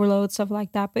 progressive overload, stuff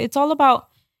like that. But it's all about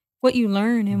what you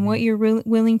learn and what Mhm. you're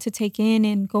willing to take in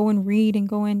and go and read and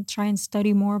go and try and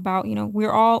study more about. We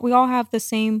all have the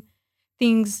same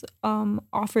things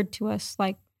offered to us,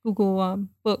 like Google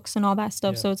books and all that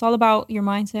stuff. Yeah. So it's all about your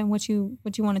mindset and what you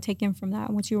want to take in from that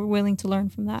and what you're willing to learn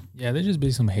from that. Yeah, there just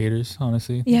be some haters,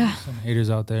 honestly. There's Yeah. just some haters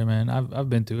out there, man. I've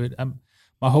been through it. I'm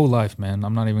my whole life, man.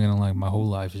 I'm not even gonna lie. My whole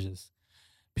life is just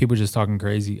people just talking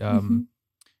crazy. Hmm.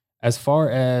 As far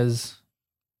as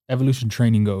evolution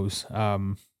training goes,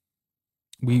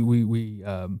 we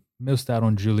missed out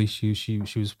on Julie. She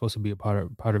was supposed to be a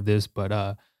part of this,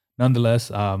 but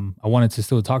nonetheless, I wanted to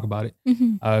still talk about it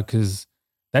Hmm. because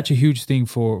that's a huge thing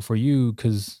for you.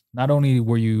 Because not only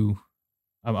were you,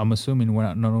 I'm assuming,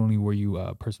 not only were you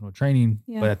personal training,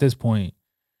 Yeah. but at this point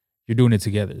you're doing it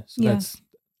together. So Yeah. that's,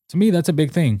 to me, that's a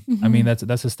big thing. I mean, Hmm.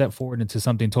 that's a step forward into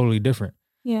something totally different.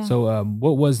 Yeah. So,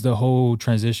 what was the whole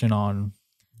transition on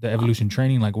the evolution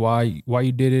training? Like, why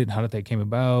you did it? How did that came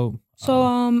about?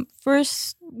 So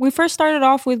first we first started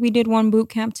off with, we did one boot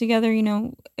camp together,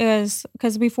 as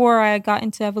because before I got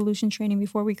into evolution training,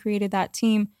 before we created that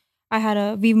team, I had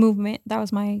a V movement, that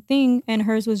was my thing, and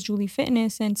hers was Julie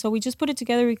Fitness, and so we just put it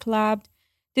together, we collabed,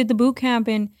 did the boot camp,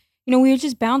 and we would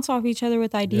just bounce off each other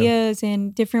with Yeah, ideas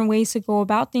and different ways to go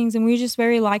about things, and we were just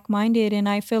very like minded, and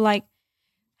I feel like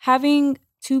having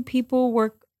two people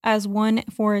work as one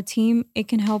for a team, it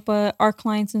can help our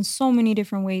clients in so many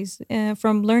different ways,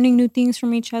 from learning new things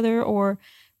from each other, or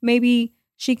maybe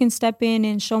she can step in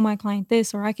and show my client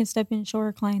this, or I can step in and show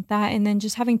her client that. And then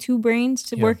just having two brains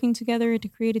to yeah, working together to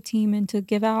create a team and to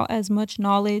give out as much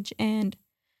knowledge and,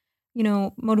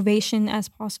 motivation as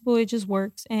possible. It just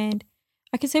works. And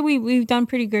I can say we've done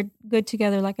pretty good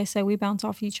together. Like I said, we bounce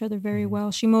off each other very mhm.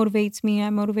 well. She motivates me, I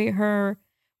motivate her.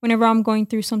 Whenever I'm going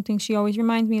through something, she always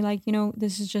reminds me, like,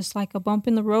 this is just like a bump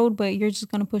in the road, but you're just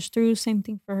gonna push through. Same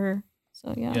thing for her.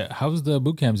 So yeah. Yeah. How's the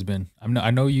boot camps been?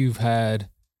 I know you've had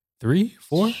 3,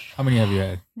 4. How many have you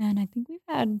had? Man, I think we've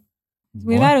had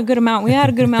More. a good amount. We had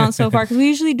a good amount so far because we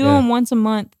usually do Yeah, them once a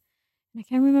month. I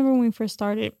can't remember when we first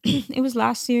started. It was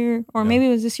last year, or yeah. maybe it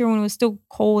was this year when it was still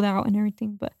cold out and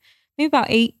everything, but maybe about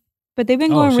 8. But they've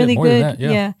been Oh going shit, really more than good. that.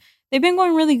 Yeah. Yeah. They've been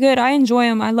going really good. I enjoy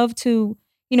them. I love to,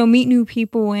 meet new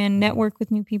people and Mhm. network with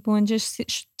new people and just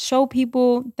show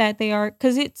people that they are,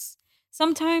 cuz it's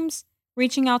sometimes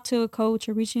reaching out to a coach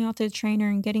or reaching out to a trainer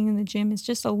and getting in the gym is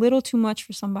just a little too much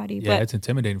for somebody. Yeah, But it's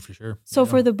intimidating for sure. so Yeah.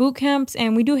 for the boot camps,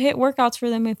 and we do hit workouts for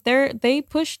them, if they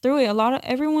push through it. A lot of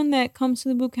everyone that comes to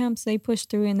the boot camps, they push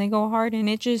through and they go hard, and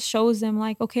it just shows them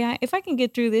like, okay, if I can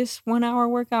get through this 1 hour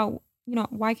workout,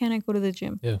 why can't I go to the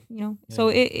gym? Yeah. Yeah. So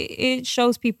Yeah. it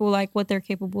shows people like what they're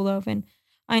capable of, and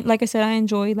like I said, I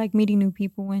enjoy like meeting new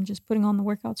people and just putting on the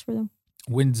workouts for them.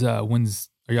 When's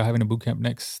are y'all having a boot camp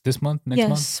this month, next month?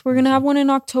 Yes, we're Let me gonna see. have one in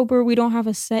October. We don't have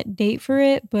a set date for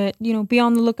it, but be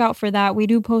on the lookout for that. We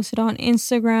do post it on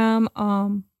Instagram.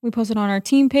 We post it on our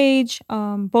team page,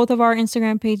 both of our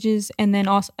Instagram pages, and then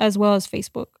also as well as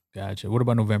Facebook. Gotcha. What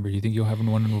about November? You think you'll have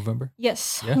one in November?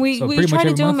 Yes, Yeah. we So we pretty try much to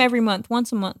every do them month. every month,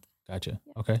 once a month. Gotcha.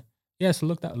 Okay. Yeah, so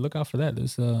look out for that.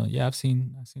 There's yeah, I've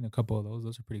seen a couple of those.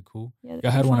 Those are pretty cool. Yeah, Y'all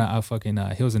they're had one fun. at fucking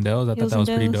Hills and Dales. I thought Hills that and was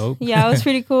pretty Dales. dope. Yeah, it was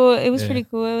pretty cool. It was Yeah. pretty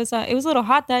cool. It was a little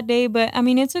hot that day, but I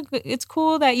mean, it's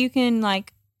cool that you can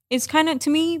like. It's kind of, to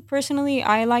me personally,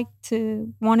 I like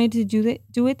to wanted to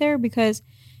do it there because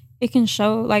it can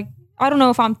show like, I don't know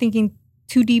if I'm thinking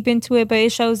too deep into it, but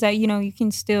it shows that you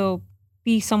can still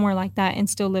be somewhere like that and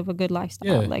still live a good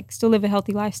lifestyle, Yeah. like still live a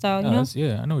healthy lifestyle. No, that's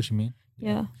yeah, I know what you mean. Yeah.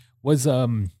 Yeah. Was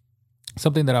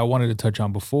something that I wanted to touch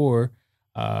on before.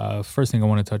 First thing I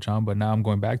want to touch on, but now I'm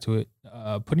going back to it.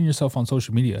 Putting yourself on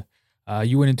social media.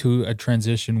 You went into a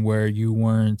transition where you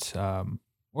weren't,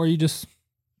 or you just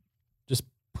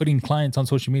putting clients on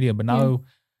social media. But now,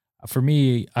 for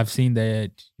me, I've seen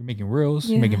that you're making reels,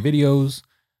 you're making videos.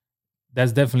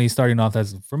 That's definitely starting off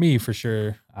as, for me, for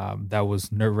sure. That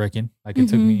was nerve wracking. Like it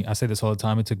took me. I say this all the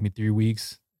time. It took me 3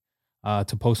 weeks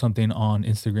to post something on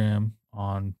Instagram,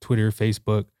 on Twitter,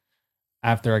 Facebook.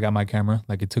 After I got my camera,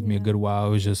 like it took me a good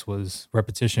while. It was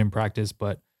repetition, practice.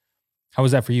 But how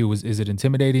was that for you? Is it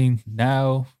intimidating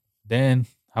now? Then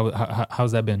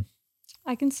how's that been?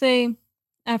 I can say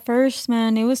at first,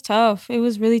 man, it was tough. It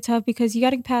was really tough because you got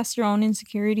to get past your own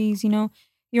insecurities,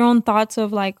 your own thoughts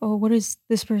of like, oh, what is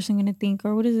this person going to think?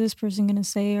 Or what is this person going to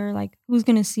say? Or like, who's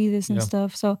going to see this and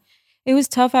stuff. So it was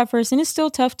tough at first. And it's still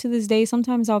tough to this day.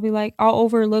 Sometimes I'll be like, I'll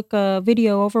overlook a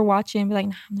video, overwatch it and be like,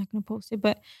 nah, I'm not going to post it.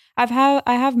 But I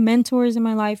have mentors in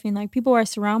my life and like people where I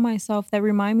surround myself that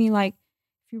remind me like,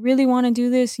 if you really want to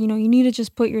do this, you need to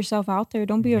just put yourself out there.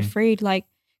 Don't be afraid. Like,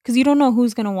 because you don't know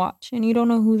who's going to watch and you don't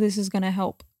know who this is going to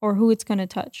help or who it's going to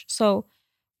touch. So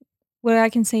what I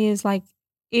can say is like,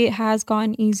 it has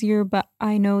gotten easier, but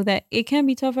I know that it can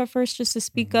be tough at first just to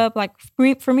speak up. Like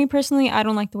for me personally, I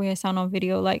don't like the way I sound on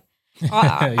video. Like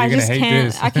I just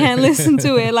can't, I can't listen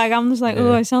to it. Like I'm just like,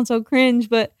 oh, I sound so cringe,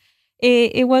 but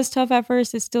it was tough at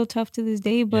first. It's still tough to this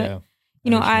day, but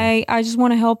I just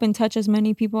want to help and touch as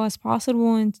many people as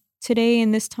possible. And today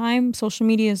in this time, social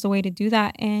media is the way to do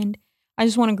that. And I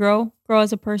just want to grow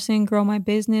as a person, grow my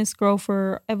business, grow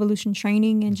for Evolution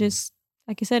Training, and just,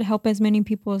 like I said, help as many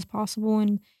people as possible.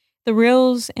 And the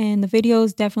reels and the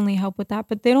videos definitely help with that.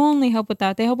 But they don't only help with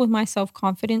that. They help with my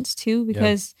self-confidence too,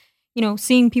 because,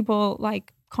 seeing people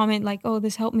like comment like, oh,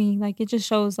 this helped me. Like it just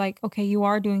shows like, okay, you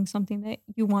are doing something that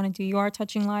you want to do. You are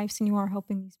touching lives and you are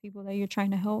helping these people that you're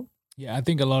trying to help. Yeah, I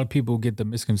think a lot of people get the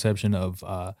misconception of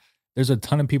there's a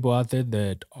ton of people out there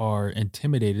that are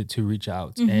intimidated to reach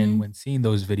out. And when seeing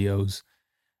those videos,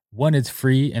 one, it's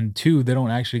free, and two, they don't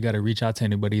actually got to reach out to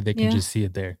anybody. They can just see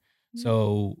it there.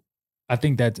 So I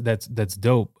think that's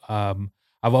dope.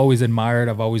 I've always admired,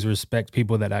 I've always respect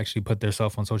people that actually put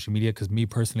themselves on social media, because me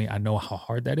personally, I know how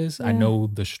hard that is. I know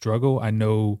the struggle. I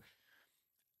know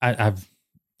I've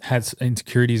had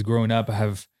insecurities growing up. I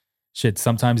have shit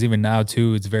sometimes even now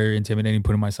too. It's very intimidating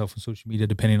putting myself on social media,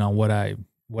 depending on what I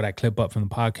clip up from the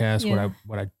podcast,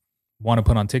 what I want to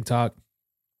put on TikTok.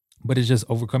 But it's just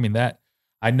overcoming that.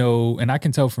 I know, and I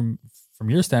can tell from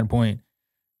your standpoint,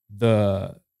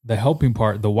 the helping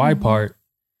part, the why part,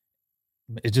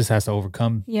 it just has to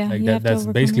overcome. Yeah, like that's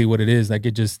basically what it is. Like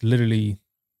it just literally,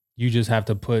 you just have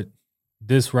to put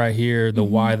this right here, the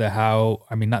why, the how.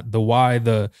 I mean, not the why,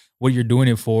 the what you're doing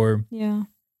it for. Yeah.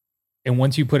 And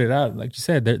once you put it out, like you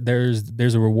said,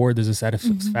 there's a reward, there's a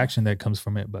satisfaction that comes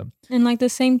from it. But and like the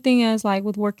same thing as like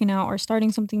with working out or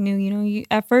starting something new, you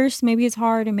at first maybe it's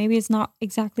hard and maybe it's not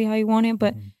exactly how you want it,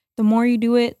 but the more you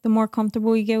do it, the more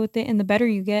comfortable you get with it and the better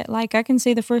you get. Like I can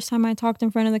say the first time I talked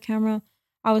in front of the camera,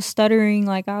 I was stuttering,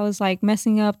 like I was like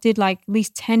messing up, did like at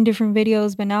least 10 different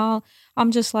videos, but now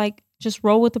I'm just like, just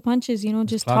roll with the punches,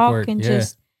 just talk and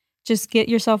just get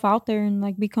yourself out there and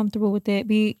like be comfortable with it.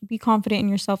 Be confident in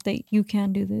yourself that you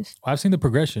can do this. Well, I've seen the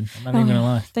progression. I'm not even gonna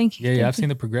lie. Thank you. Yeah, I've seen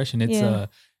the progression. It's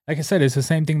like I said, it's the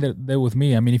same thing that with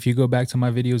me. I mean, if you go back to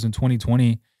my videos in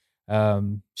 2020, they're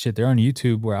on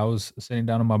YouTube where I was sitting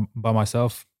down by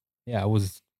myself. Yeah, I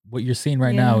was. What you're seeing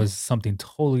right now is something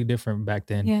totally different back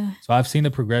then. Yeah. So I've seen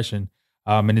the progression.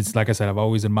 And it's like I said, I've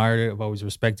always admired it. I've always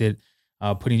respected.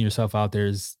 Putting yourself out there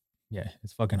is,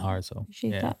 it's fucking hard. So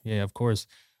yeah, of course.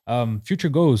 Future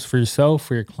goals for yourself,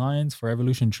 for your clients, for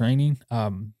Evolution Training.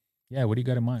 What do you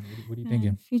got in mind? What are you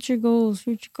thinking? Future goals.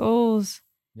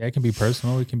 Yeah, it can be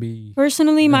personal. It can be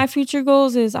personally. My future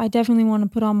goals is I definitely want to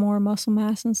put on more muscle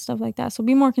mass and stuff like that. So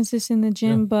be more consistent in the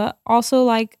gym, but also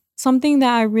like something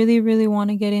that I really, really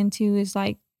want to get into is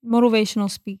like motivational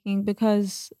speaking,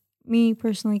 because me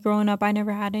personally growing up, I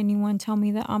never had anyone tell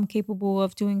me that I'm capable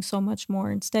of doing so much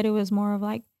more. Instead, it was more of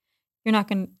like, you're not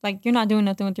doing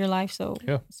nothing with your life. So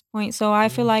what's the point? So I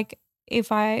feel like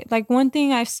if I, like one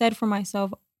thing I've said for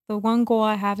myself the one goal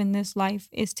I have in this life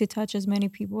is to touch as many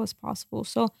people as possible.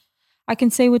 So I can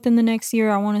say within the next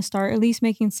year, I want to start at least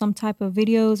making some type of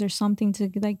videos or something to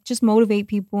like just motivate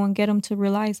people and get them to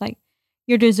realize like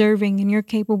you're deserving and you're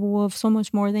capable of so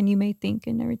much more than you may think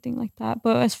and everything like that.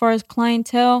 But as far as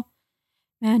clientele,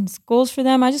 man, goals for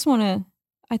them, I just want to,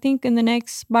 I think in the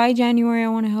next, by January, I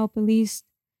want to help at least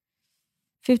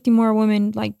 50 more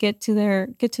women like get to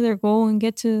their goal and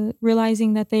get to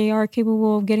realizing that they are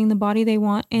capable of getting the body they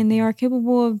want and they are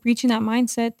capable of reaching that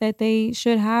mindset that they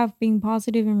should have, being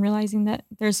positive and realizing that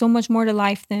there's so much more to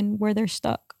life than where they're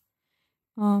stuck.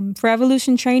 For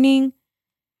evolution training,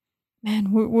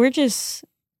 man, we're just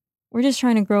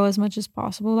trying to grow as much as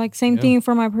possible. Like same Yeah. thing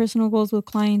for my personal goals with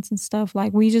clients and stuff.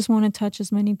 Like we just want to touch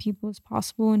as many people as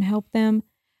possible and help them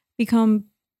become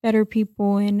better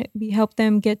people and help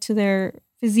them get to their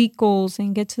physique goals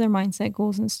and get to their mindset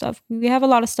goals and stuff. We have a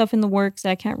lot of stuff in the works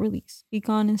that I can't really speak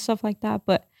on and stuff like that,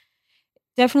 but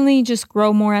definitely just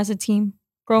grow more as a team.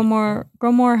 Grow more,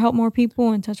 help more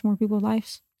people and touch more people's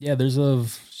lives. Yeah, there's a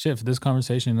shift. This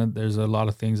conversation, there's a lot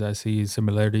of things I see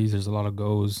similarities. There's a lot of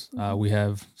goals we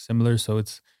have similar, so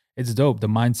it's dope. The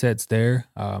mindset's there.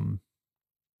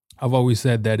 I've always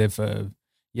said that if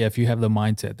you have the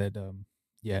mindset that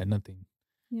nothing,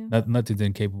 Yeah. nothing's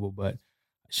incapable. But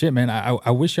shit, man,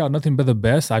 I wish y'all nothing but the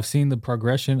best. I've seen the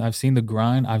progression. I've seen the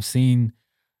grind. I've seen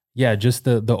just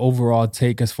the overall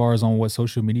take as far as on what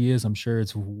social media is. I'm sure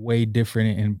it's way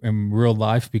different in real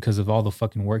life because of all the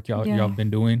fucking work y'all Yeah. been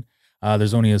doing.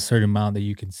 There's only a certain amount that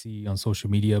you can see on social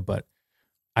media, but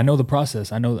I know the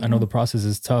process. I know Yeah. the process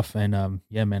is tough, and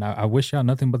man, I wish y'all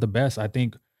nothing but the best. I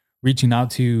think reaching out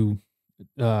to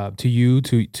you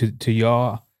to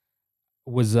y'all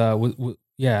was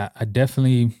I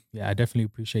definitely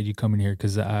appreciate you coming here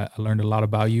because I learned a lot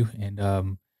about you,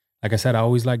 and like I said, I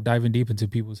always like diving deep into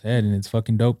people's head, and it's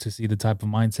fucking dope to see the type of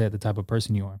mindset, the type of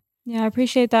person you are. Yeah, I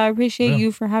appreciate that. I appreciate Yeah.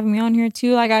 you for having me on here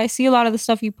too. Like I see a lot of the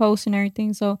stuff you post and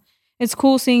everything, so it's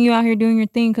cool seeing you out here doing your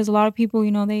thing. Because a lot of people,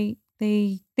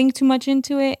 they think too much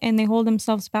into it and they hold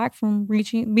themselves back from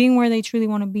being where they truly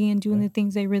want to be and doing Right. the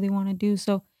things they really want to do.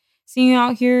 So seeing you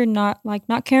out here, not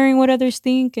caring what others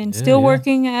think and Yeah, still yeah.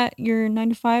 working at your 9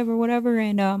 to 5 or whatever,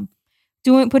 and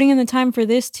putting in the time for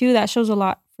this too, that shows a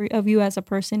lot of you as a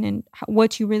person and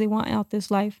what you really want out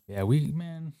this life. Yeah,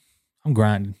 man, I'm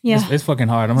grinding. Yeah. It's fucking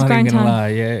hard. I'm It's not even grind gonna time. lie.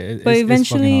 Yeah, But it's fucking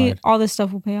eventually, hard. all this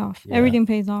stuff will pay off. Yeah. Everything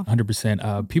pays off. 100%.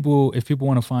 If people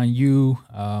want to find you,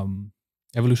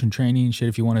 Evolution Training, shit.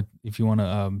 If you want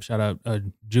to shout out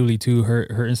Julie too, her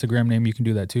Instagram name, you can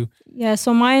do that too. Yeah,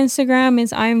 so my Instagram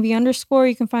is imv_.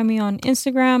 You can find me on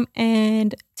Instagram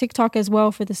and TikTok as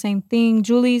well for the same thing.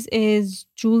 Julie's is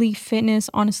Julie Fitness.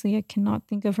 Honestly, I cannot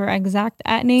think of her exact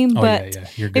 @name,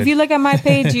 but You're good. if you look at my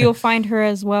page, you'll find her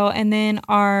as well. And then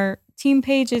our team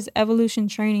page is Evolution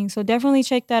Training. So definitely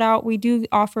check that out. We do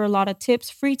offer a lot of tips,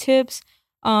 free tips,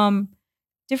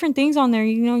 different things on there.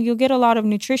 You'll get a lot of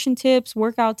nutrition tips,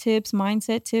 workout tips,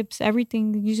 mindset tips,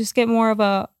 everything. You just get more of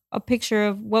a picture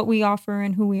of what we offer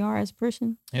and who we are as a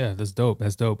person. Yeah, that's dope.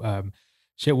 That's dope.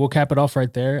 Shit, we'll cap it off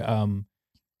right there.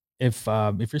 If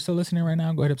you're still listening right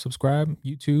now, go ahead and subscribe.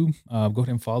 YouTube, go ahead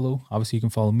and follow. Obviously, you can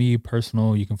follow me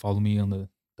personal. You can follow me on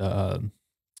the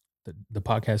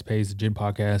podcast page, the Gym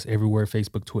Podcast, everywhere: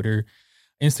 Facebook, Twitter,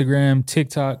 Instagram,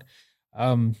 TikTok.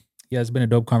 It's been a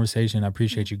dope conversation. I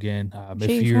appreciate you again.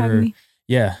 Appreciate you for having me.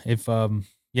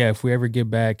 If we ever get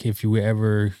back, if you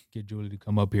ever get Julie to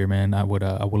come up here, man, I would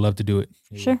love to do it.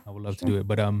 Sure. I would love to do it.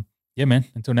 But man,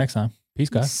 until next time. Peace,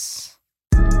 guys.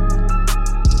 Yes.